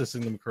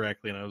processing them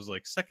correctly, and I was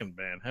like, second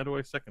ban. How do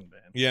I second ban?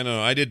 Yeah, no,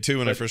 I did too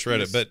when I first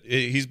read it. But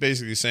he's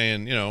basically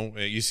saying,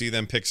 you see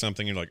them pick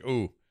something, you're like,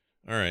 oh.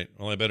 All right,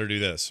 well, I better do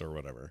this or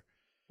whatever.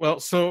 Well,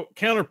 so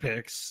counter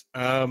picks,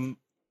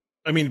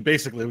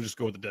 basically, we'll just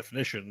go with the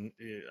definition.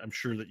 I'm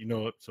sure that you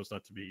know it, so it's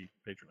not to be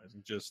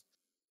patronizing. Just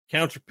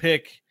counter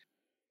pick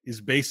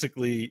is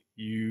basically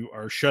you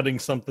are shutting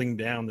something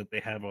down that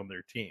they have on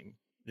their team.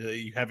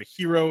 You have a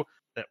hero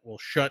that will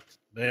shut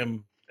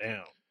them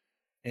down.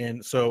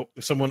 And so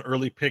if someone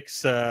early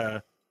picks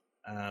a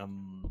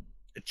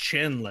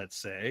Chen, let's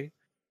say,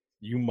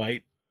 you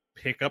might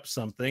pick up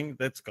something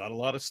that's got a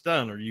lot of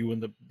stun, or you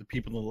and the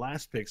people in the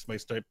last picks might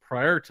start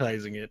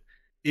prioritizing it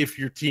if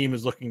your team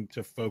is looking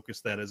to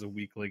focus that as a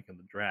weak link in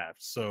the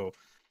draft. So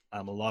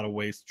a lot of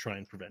ways to try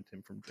and prevent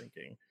him from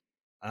drinking.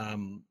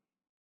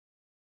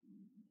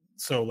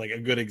 So like a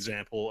good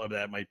example of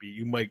that might be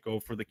you might go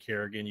for the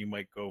Kerrigan, you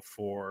might go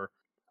for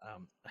I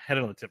had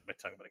it on the tip of my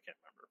tongue, but I can't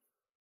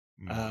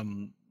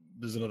remember.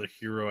 There's another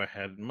hero I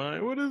had in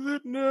mind. What is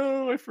it?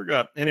 No, I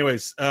forgot.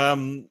 Anyways,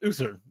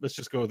 Uther. Let's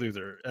just go with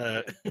Uther.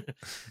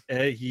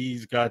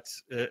 He's got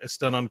a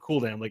stun on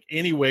cooldown. Like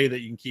any way that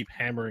you can keep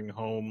hammering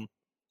home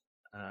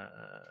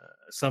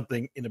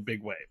something in a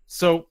big way.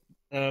 So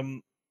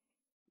you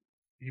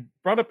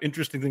brought up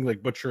interesting things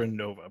like Butcher and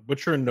Nova.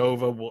 Butcher and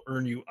Nova will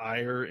earn you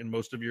ire in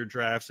most of your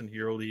drafts in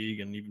Hero League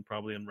and even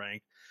probably in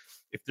Ranked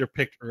if they're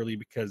picked early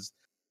because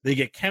they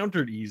get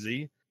countered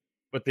easy.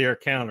 But they are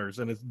counters,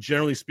 and it's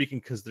generally speaking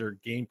because their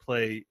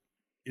gameplay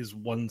is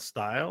one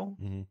style,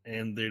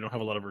 and they don't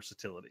have a lot of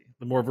versatility.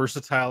 The more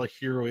versatile a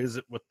hero is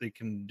at what they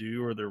can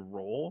do or their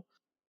role,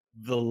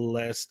 the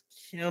less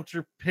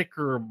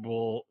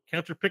counterpickable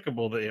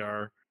they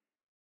are,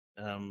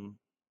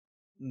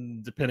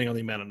 depending on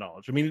the amount of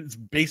knowledge. I mean, it's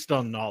based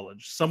on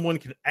knowledge. Someone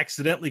can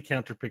accidentally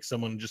counterpick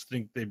someone and just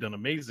think they've done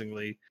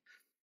amazingly,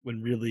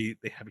 when really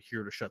they have a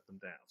hero to shut them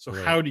down. So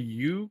how do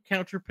you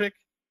counterpick?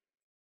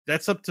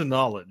 That's up to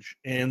knowledge,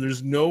 and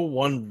there's no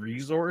one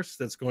resource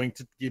that's going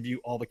to give you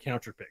all the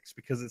counter picks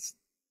because it's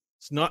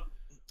not.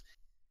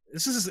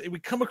 We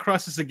come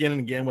across this again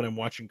and again when I'm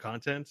watching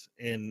content,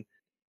 and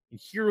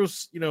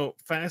heroes,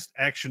 fast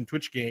action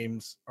Twitch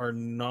games are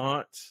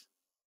not.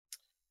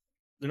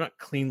 They're not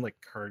clean like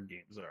card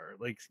games are.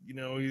 Like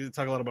you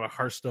talk a lot about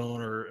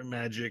Hearthstone or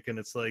Magic, and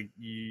it's like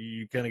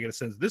you kind of get a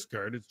sense this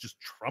card it just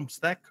trumps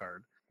that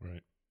card,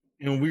 right?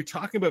 And when we're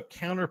talking about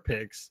counter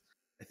picks.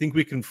 I think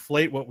we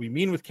conflate what we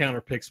mean with counter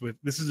picks with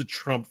this is a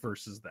trump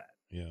versus that.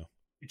 Yeah.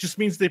 It just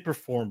means they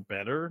perform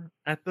better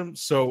at them.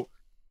 So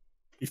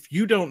if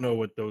you don't know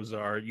what those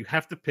are, you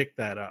have to pick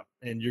that up.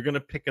 And you're going to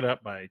pick it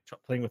up by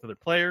playing with other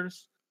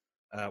players,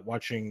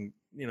 watching,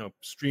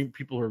 stream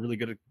people who are really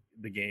good at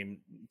the game,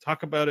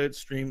 talk about it,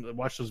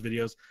 watch those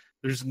videos.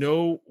 There's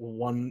no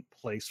one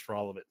place for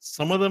all of it.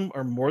 Some of them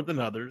are more than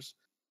others.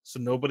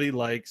 So nobody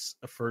likes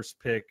a first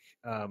pick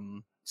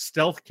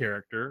stealth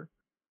character,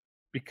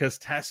 because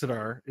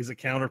Tassadar is a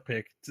counter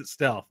pick to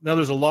stealth. Now,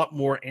 there's a lot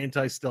more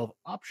anti-stealth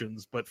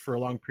options, but for a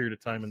long period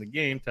of time in the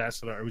game,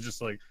 Tassadar was just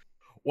like,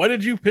 why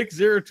did you pick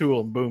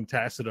Zeratul? And boom,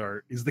 Tassadar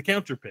is the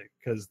counter pick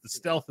because the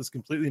stealth is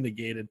completely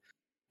negated,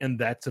 and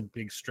that's a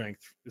big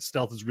strength. The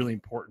stealth is really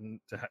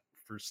important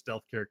for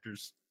stealth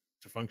characters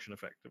to function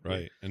effectively.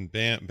 Right, and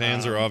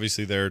bans are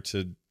obviously there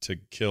to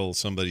kill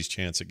somebody's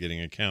chance at getting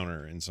a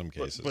counter in some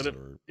cases. But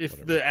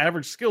if the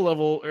average skill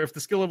level, or if the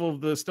skill level of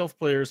the stealth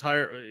player is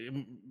higher,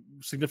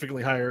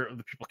 significantly higher of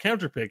the people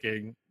counter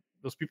picking,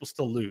 those people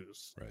still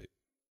lose. Right.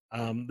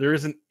 There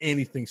isn't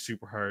anything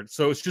super hard.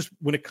 So it's just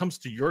when it comes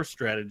to your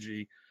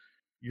strategy,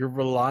 you're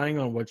relying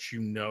on what you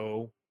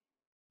know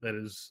that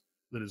is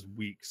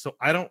weak. So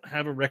I don't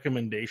have a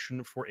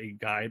recommendation for a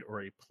guide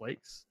or a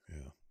place.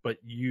 Yeah. But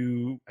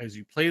you, as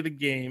you play the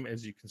game,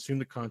 as you consume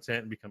the content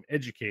and become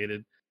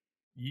educated,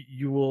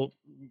 you will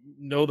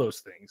know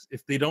those things.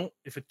 If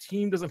a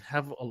team doesn't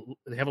have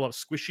they have a lot of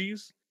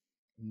squishies,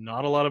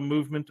 not a lot of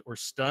movement or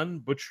stun,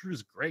 Butcher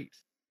is great.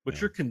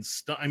 Butcher can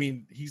stun. I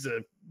mean, he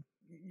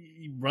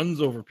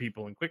runs over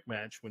people in quick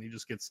match when he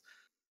just gets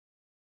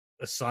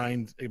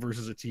assigned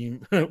versus a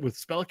team with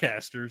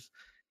spellcasters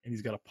and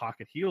he's got a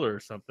pocket healer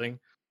or something.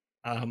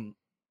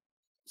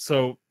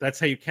 So that's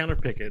how you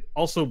counterpick it.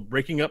 Also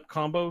breaking up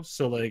combos.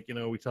 So like,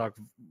 we talk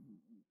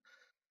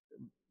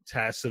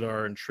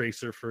Tassadar and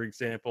Tracer, for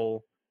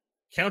example.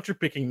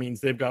 Counterpicking means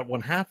they've got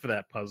one half of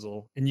that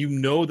puzzle and you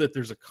know that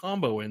there's a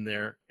combo in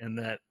there, and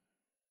that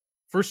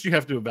first you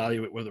have to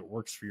evaluate whether it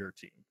works for your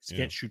team. You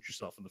can't shoot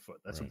yourself in the foot.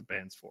 That's what the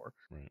ban's for.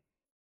 Right.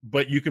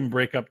 But you can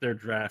break up their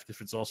draft if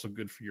it's also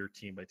good for your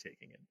team by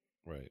taking it.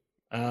 Right.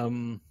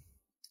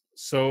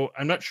 So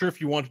I'm not sure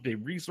if you wanted a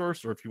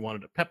resource or if you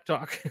wanted a pep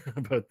talk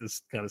about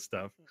this kind of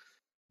stuff,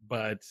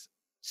 but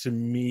to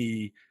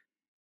me,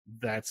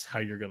 that's how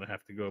you're going to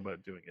have to go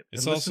about doing it.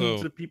 It's and listen also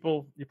to the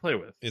people you play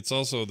with. It's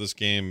also this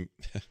game.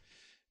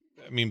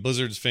 I mean,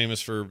 Blizzard's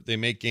famous for, they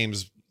make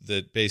games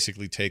that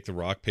basically take the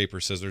rock, paper,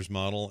 scissors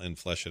model and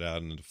flesh it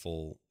out into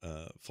full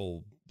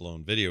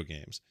blown video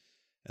games.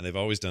 And they've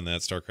always done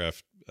that.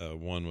 StarCraft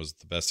 1 was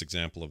the best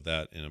example of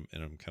that in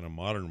a kind of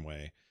modern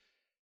way.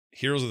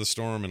 Heroes of the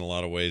Storm, in a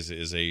lot of ways,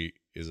 is a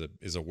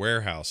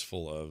warehouse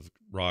full of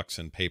rocks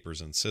and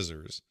papers and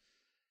scissors,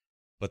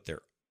 but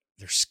they're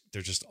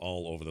just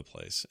all over the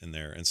place in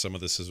there. And some of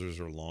the scissors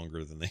are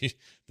longer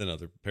than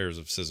other pairs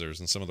of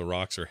scissors, and some of the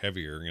rocks are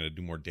heavier and going to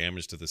do more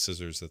damage to the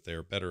scissors that they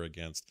are better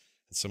against.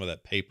 And some of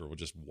that paper will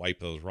just wipe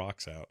those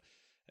rocks out.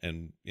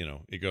 And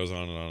it goes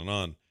on and on and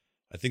on.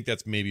 I think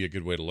that's maybe a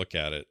good way to look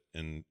at it,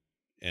 and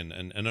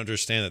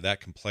understand that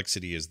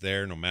complexity is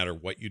there no matter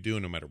what you do,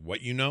 no matter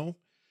what you know.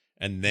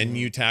 And then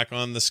you tack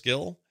on the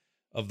skill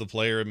of the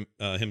player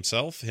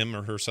himself, him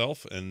or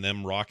herself, and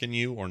them rocking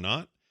you or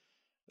not.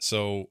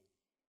 So,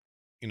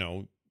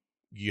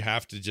 you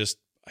have to just,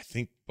 I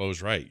think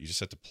Bo's right. You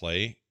just have to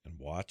play and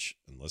watch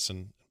and listen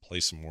and play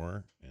some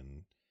more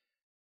and,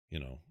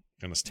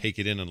 kind of take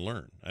it in and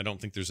learn. I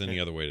don't think there's any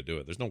other way to do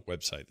it. There's no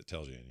website that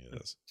tells you any of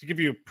this. To give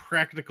you a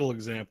practical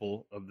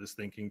example of this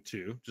thinking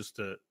too, just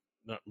to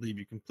not leave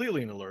you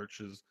completely in a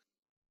lurch, is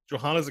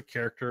Johanna's a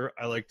character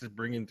I like to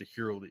bring into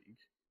Hero League.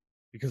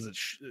 Because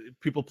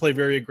people play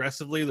very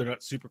aggressively. They're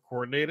not super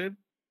coordinated.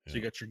 So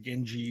you got your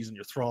Genjis and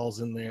your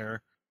Thralls in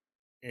there.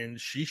 And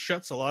she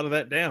shuts a lot of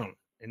that down.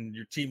 And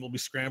your team will be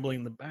scrambling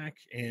in the back.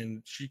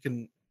 And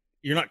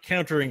you're not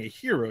countering a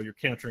hero, you're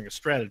countering a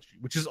strategy,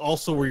 which is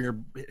also where your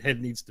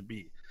head needs to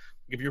be.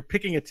 If you're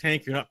picking a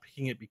tank, you're not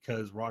picking it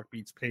because rock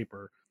beats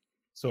paper.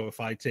 So if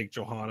I take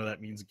Johanna,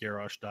 that means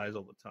Garrosh dies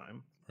all the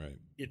time. Right.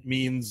 It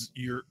means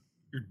you're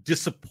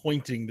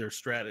disappointing their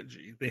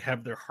strategy. They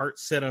have their heart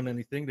set on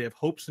anything. They have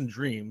hopes and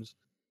dreams,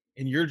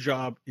 and your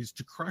job is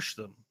to crush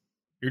them.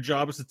 Your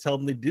job is to tell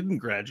them they didn't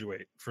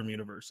graduate from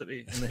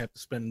university and they have to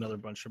spend another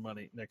bunch of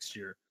money next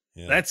year.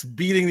 Yeah. That's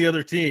beating the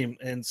other team.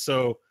 And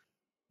so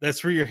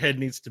that's where your head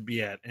needs to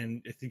be at.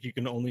 And I think you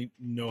can only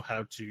know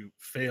how to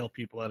fail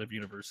people out of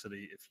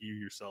university if you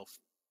yourself,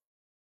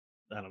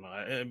 I don't know.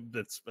 I'm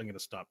going to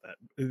stop that.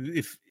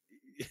 If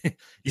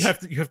you have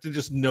to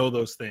just know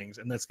those things,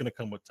 and that's going to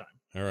come with time.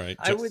 All right.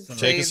 I would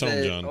say us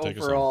home, John.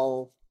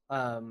 Overall,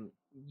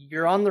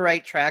 you're on the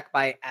right track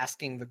by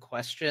asking the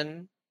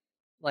question.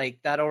 Like,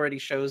 that already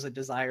shows a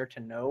desire to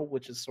know,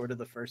 which is sort of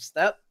the first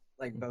step.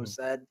 Like Bo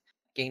said,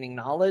 gaining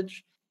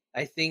knowledge.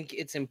 I think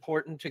it's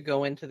important to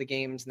go into the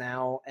games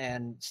now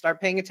and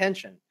start paying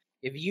attention.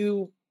 If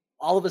you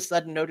all of a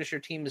sudden notice your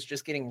team is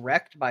just getting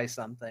wrecked by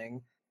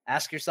something,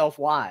 ask yourself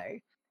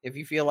why. If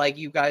you feel like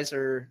you guys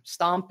are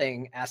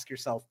stomping, ask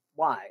yourself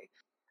why.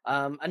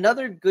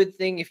 Another good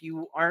thing, if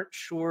you aren't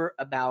sure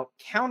about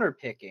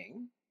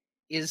counterpicking,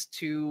 is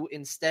to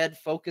instead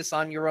focus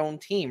on your own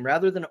team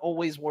rather than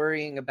always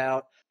worrying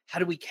about how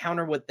do we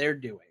counter what they're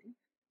doing.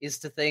 Is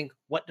to think,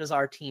 what does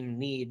our team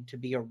need to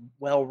be a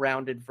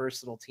well-rounded,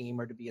 versatile team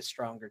or to be a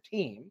stronger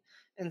team?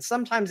 And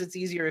sometimes it's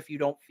easier if you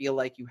don't feel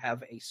like you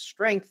have a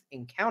strength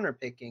in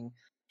counterpicking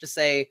to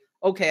say,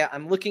 okay,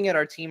 I'm looking at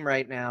our team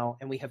right now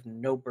and we have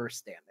no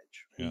burst damage.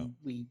 Yeah.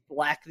 We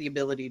lack the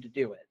ability to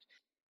do it.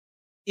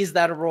 Is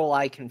that a role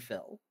I can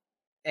fill?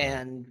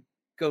 And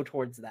go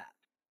towards that.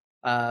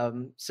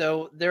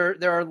 So there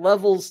are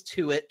levels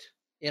to it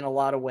in a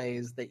lot of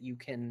ways that you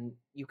can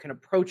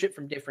approach it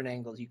from different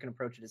angles. You can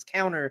approach it as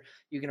counter.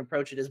 You can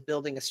approach it as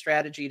building a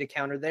strategy to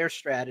counter their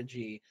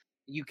strategy.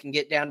 You can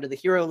get down to the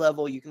hero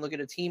level. You can look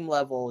at a team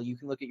level. You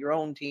can look at your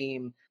own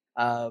team.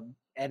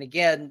 And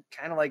again,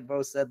 kind of like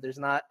Bo said, there's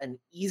not an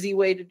easy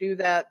way to do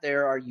that.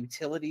 There are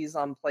utilities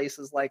on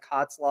places like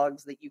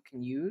Hotslogs that you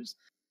can use.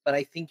 But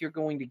I think you're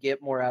going to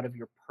get more out of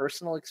your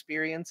personal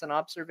experience and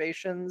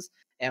observations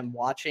and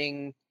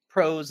watching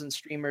pros and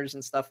streamers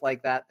and stuff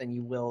like that than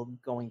you will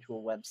going to a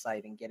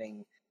website and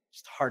getting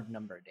just hard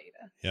number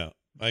data. Yeah,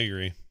 I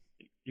agree.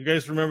 You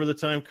guys remember the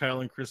time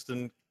Kyle and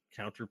Kristen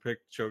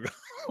counterpicked Cho'Gall?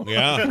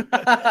 Yeah.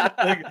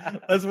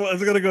 That's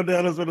going to go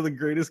down as one of the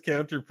greatest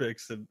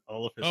counterpicks in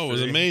all of history. Oh, it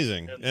was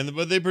amazing.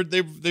 But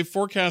they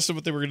forecasted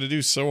what they were going to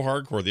do so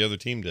hardcore. The other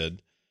team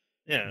did.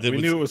 Yeah, we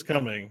knew it was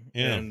coming,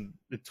 and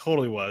it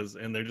totally was.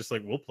 And they're just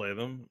like, we'll play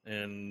them,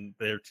 and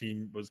their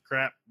team was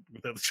crap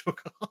without the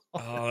Cho'Gall.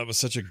 Oh, that was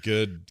such a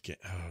good game.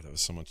 Oh, that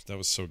was so much. That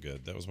was so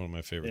good. That was one of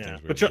my favorite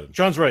things. But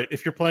John's right.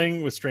 If you're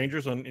playing with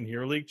strangers in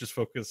Hero League, just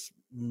focus.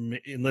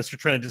 Unless you're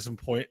trying to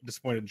disappoint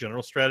a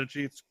general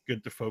strategy, it's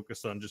good to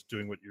focus on just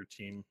doing what your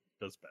team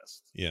does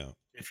best. Yeah.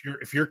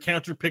 If you're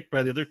counterpicked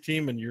by the other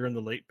team and you're in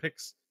the late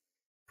picks,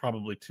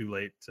 probably too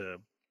late to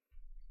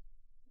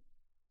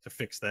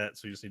fix that.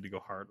 So you just need to go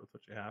hard with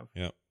what you have.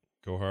 Yeah.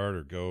 Go hard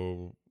or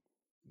go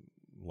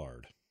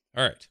lard.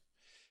 All right.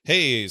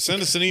 Hey,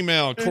 send us an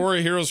email,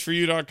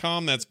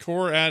 core@heroesforyou.com. That's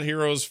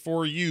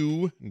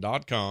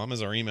core@heroesforyou.com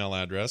is our email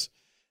address.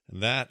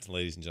 And that,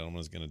 ladies and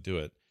gentlemen, is going to do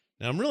it.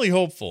 Now, I'm really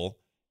hopeful.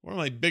 One of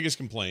my biggest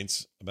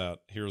complaints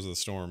about Heroes of the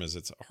Storm is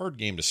it's a hard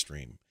game to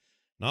stream.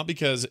 Not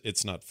because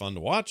it's not fun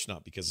to watch,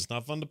 not because it's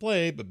not fun to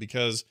play, but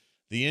because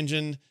the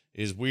engine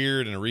is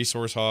weird and a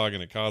resource hog,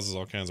 and it causes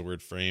all kinds of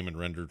weird frame and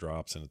render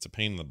drops, and it's a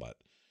pain in the butt.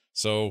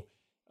 So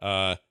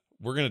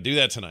we're going to do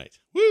that tonight.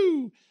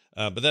 Woo!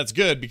 But that's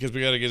good because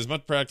we got to get as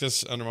much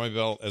practice under my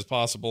belt as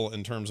possible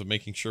in terms of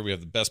making sure we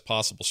have the best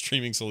possible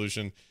streaming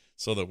solution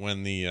so that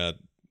when the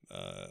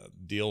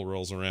deal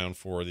rolls around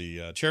for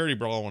the charity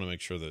brawl, I want to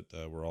make sure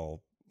that we're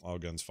all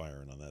guns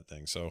firing on that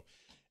thing. So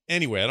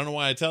anyway, I don't know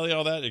why I tell you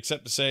all that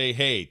except to say,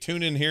 hey,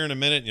 tune in here in a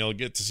minute and you'll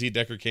get to see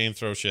Deckard Cain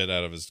throw shit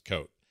out of his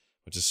coat,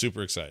 which is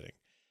super exciting.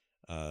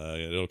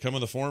 It'll come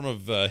in the form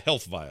of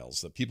health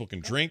vials that people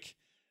can drink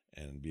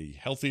and be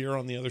healthier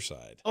on the other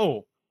side.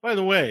 Oh, by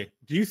the way,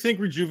 do you think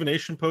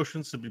rejuvenation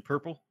potions should be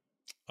purple?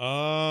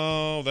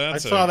 Oh, I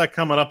saw that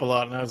coming up a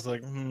lot, and I was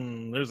like,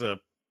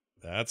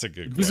 that's a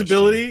good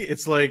visibility. question.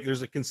 It's like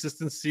there's a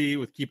consistency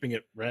with keeping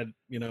it red,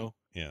 Yeah.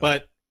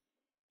 But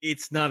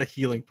it's not a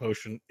healing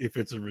potion if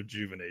it's a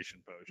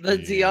rejuvenation potion. The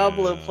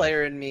Diablo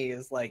player in me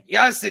is like,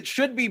 yes, it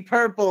should be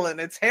purple, and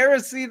it's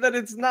heresy that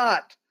it's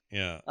not.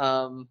 Yeah.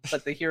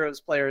 But the Heroes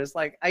player is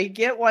like, I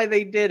get why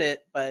they did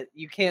it, but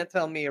you can't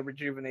tell me a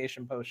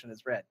rejuvenation potion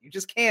is red. You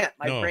just can't.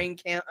 My brain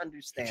can't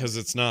understand. Because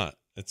it's not.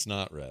 It's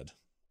not red.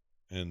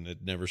 And it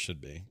never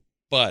should be.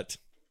 But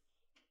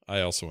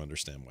I also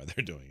understand why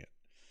they're doing it.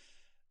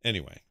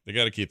 Anyway, they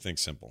got to keep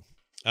things simple.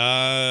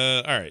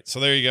 All right, so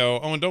there you go.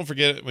 Oh, and don't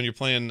forget, when you're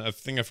playing, a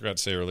thing I forgot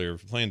to say earlier,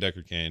 if you're playing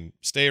Deckard Cain,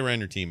 stay around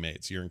your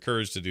teammates. You're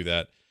encouraged to do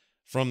that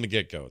from the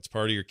get-go. It's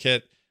part of your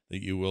kit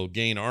that you will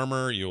gain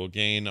armor, you will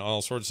gain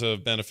all sorts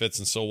of benefits,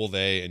 and so will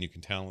they, and you can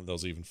talent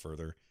those even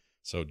further.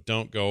 So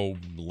don't go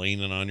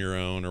laning on your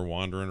own or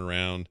wandering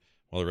around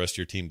while the rest of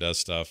your team does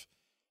stuff.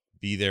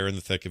 Be there in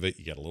the thick of it.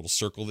 You got a little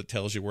circle that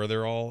tells you where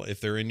they're all, if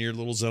they're in your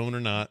little zone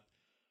or not.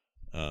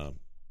 And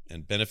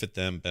benefit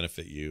them,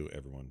 benefit you.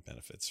 Everyone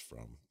benefits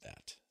from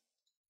that.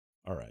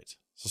 All right.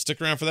 So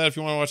stick around for that if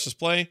you want to watch this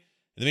play. In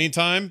the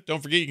meantime,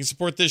 don't forget you can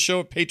support this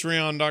show at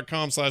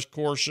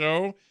patreon.com/core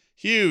show.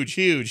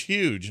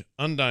 Huge,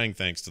 undying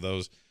thanks to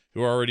those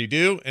who already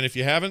do. And if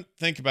you haven't,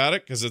 think about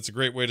it because it's a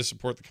great way to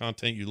support the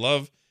content you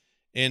love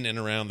in and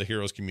around the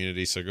Heroes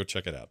community. So go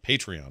check it out.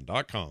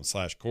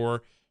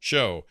 Patreon.com/core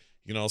show.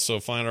 You can also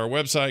find our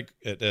website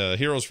at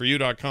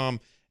heroesforyou.com.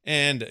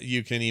 And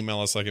you can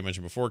email us, like I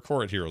mentioned before,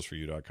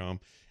 core@heroesforyou.com.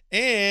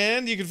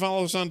 And you can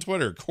follow us on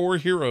Twitter, Core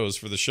Heroes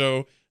for the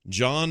show,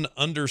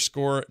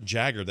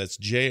 John_Jagger. That's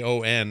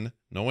Jon,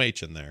 no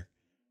H in there.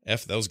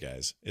 F those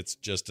guys. It's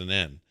just an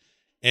N.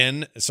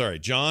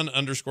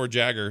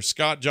 John_Jagger,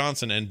 Scott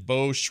Johnson, and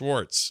Bo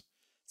Schwartz.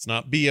 It's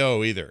not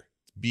B-O either.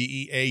 It's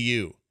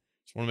B-E-A-U.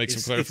 Just want to make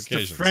some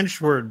clarifications. It's the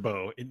French word,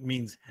 Bo. It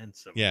means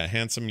handsome. Yeah,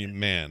 handsome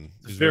man.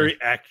 It's very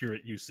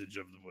accurate usage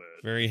of the word.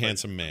 Very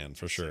handsome man,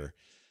 for sure.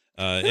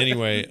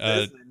 Anyway,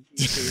 that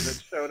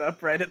showed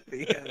up right at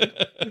the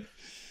end.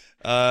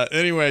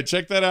 Anyway,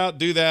 check that out.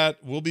 Do that.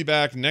 We'll be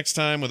back next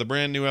time with a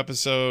brand new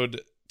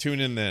episode.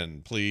 Tune in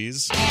then,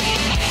 please.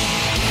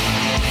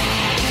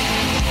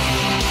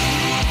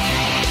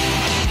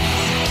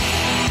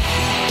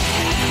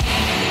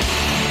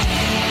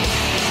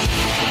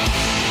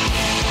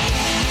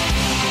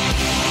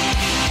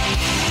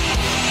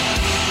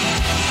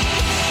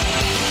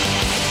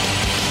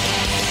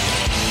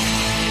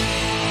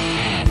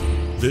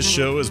 This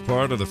show is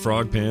part of the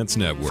Frog Pants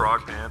Network.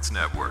 Frog Pants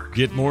Network.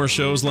 Get more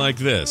shows like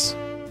this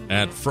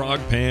at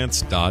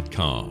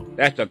frogpants.com.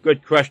 That's a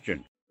good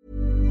question.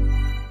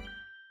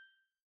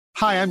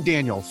 Hi, I'm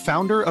Daniel,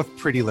 founder of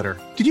Pretty Litter.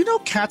 Did you know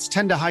cats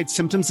tend to hide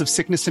symptoms of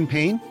sickness and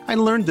pain? I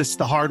learned this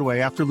the hard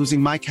way after losing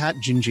my cat,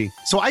 Gingy.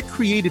 So I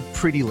created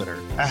Pretty Litter,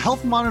 a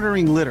health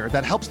monitoring litter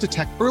that helps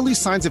detect early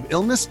signs of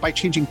illness by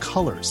changing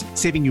colors,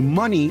 saving you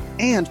money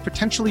and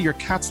potentially your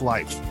cat's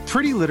life.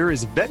 Pretty Litter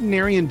is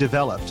veterinarian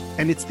developed,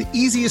 and it's the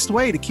easiest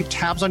way to keep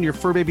tabs on your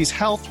fur baby's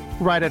health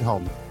right at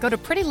home. Go to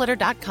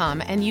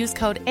prettylitter.com and use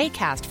code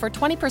ACAST for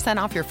 20%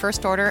 off your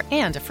first order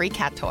and a free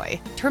cat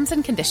toy. Terms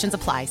and conditions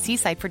apply. See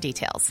site for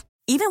details.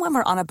 Even when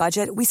we're on a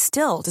budget, we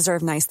still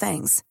deserve nice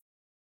things.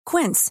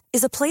 Quince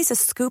is a place to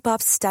scoop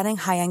up stunning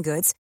high-end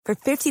goods for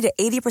 50 to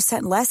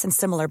 80% less than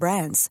similar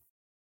brands.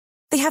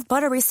 They have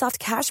buttery soft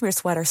cashmere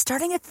sweaters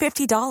starting at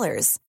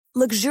 $50,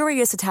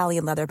 luxurious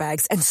Italian leather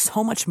bags, and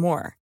so much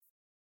more.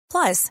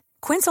 Plus,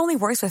 Quince only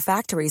works with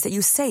factories that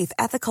use safe,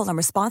 ethical, and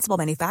responsible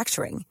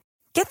manufacturing.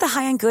 Get the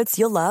high-end goods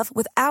you'll love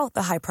without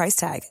the high price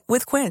tag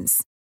with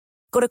Quince.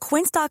 Go to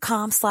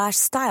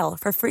quince.com/style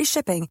for free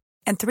shipping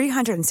and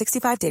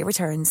 365-day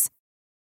returns.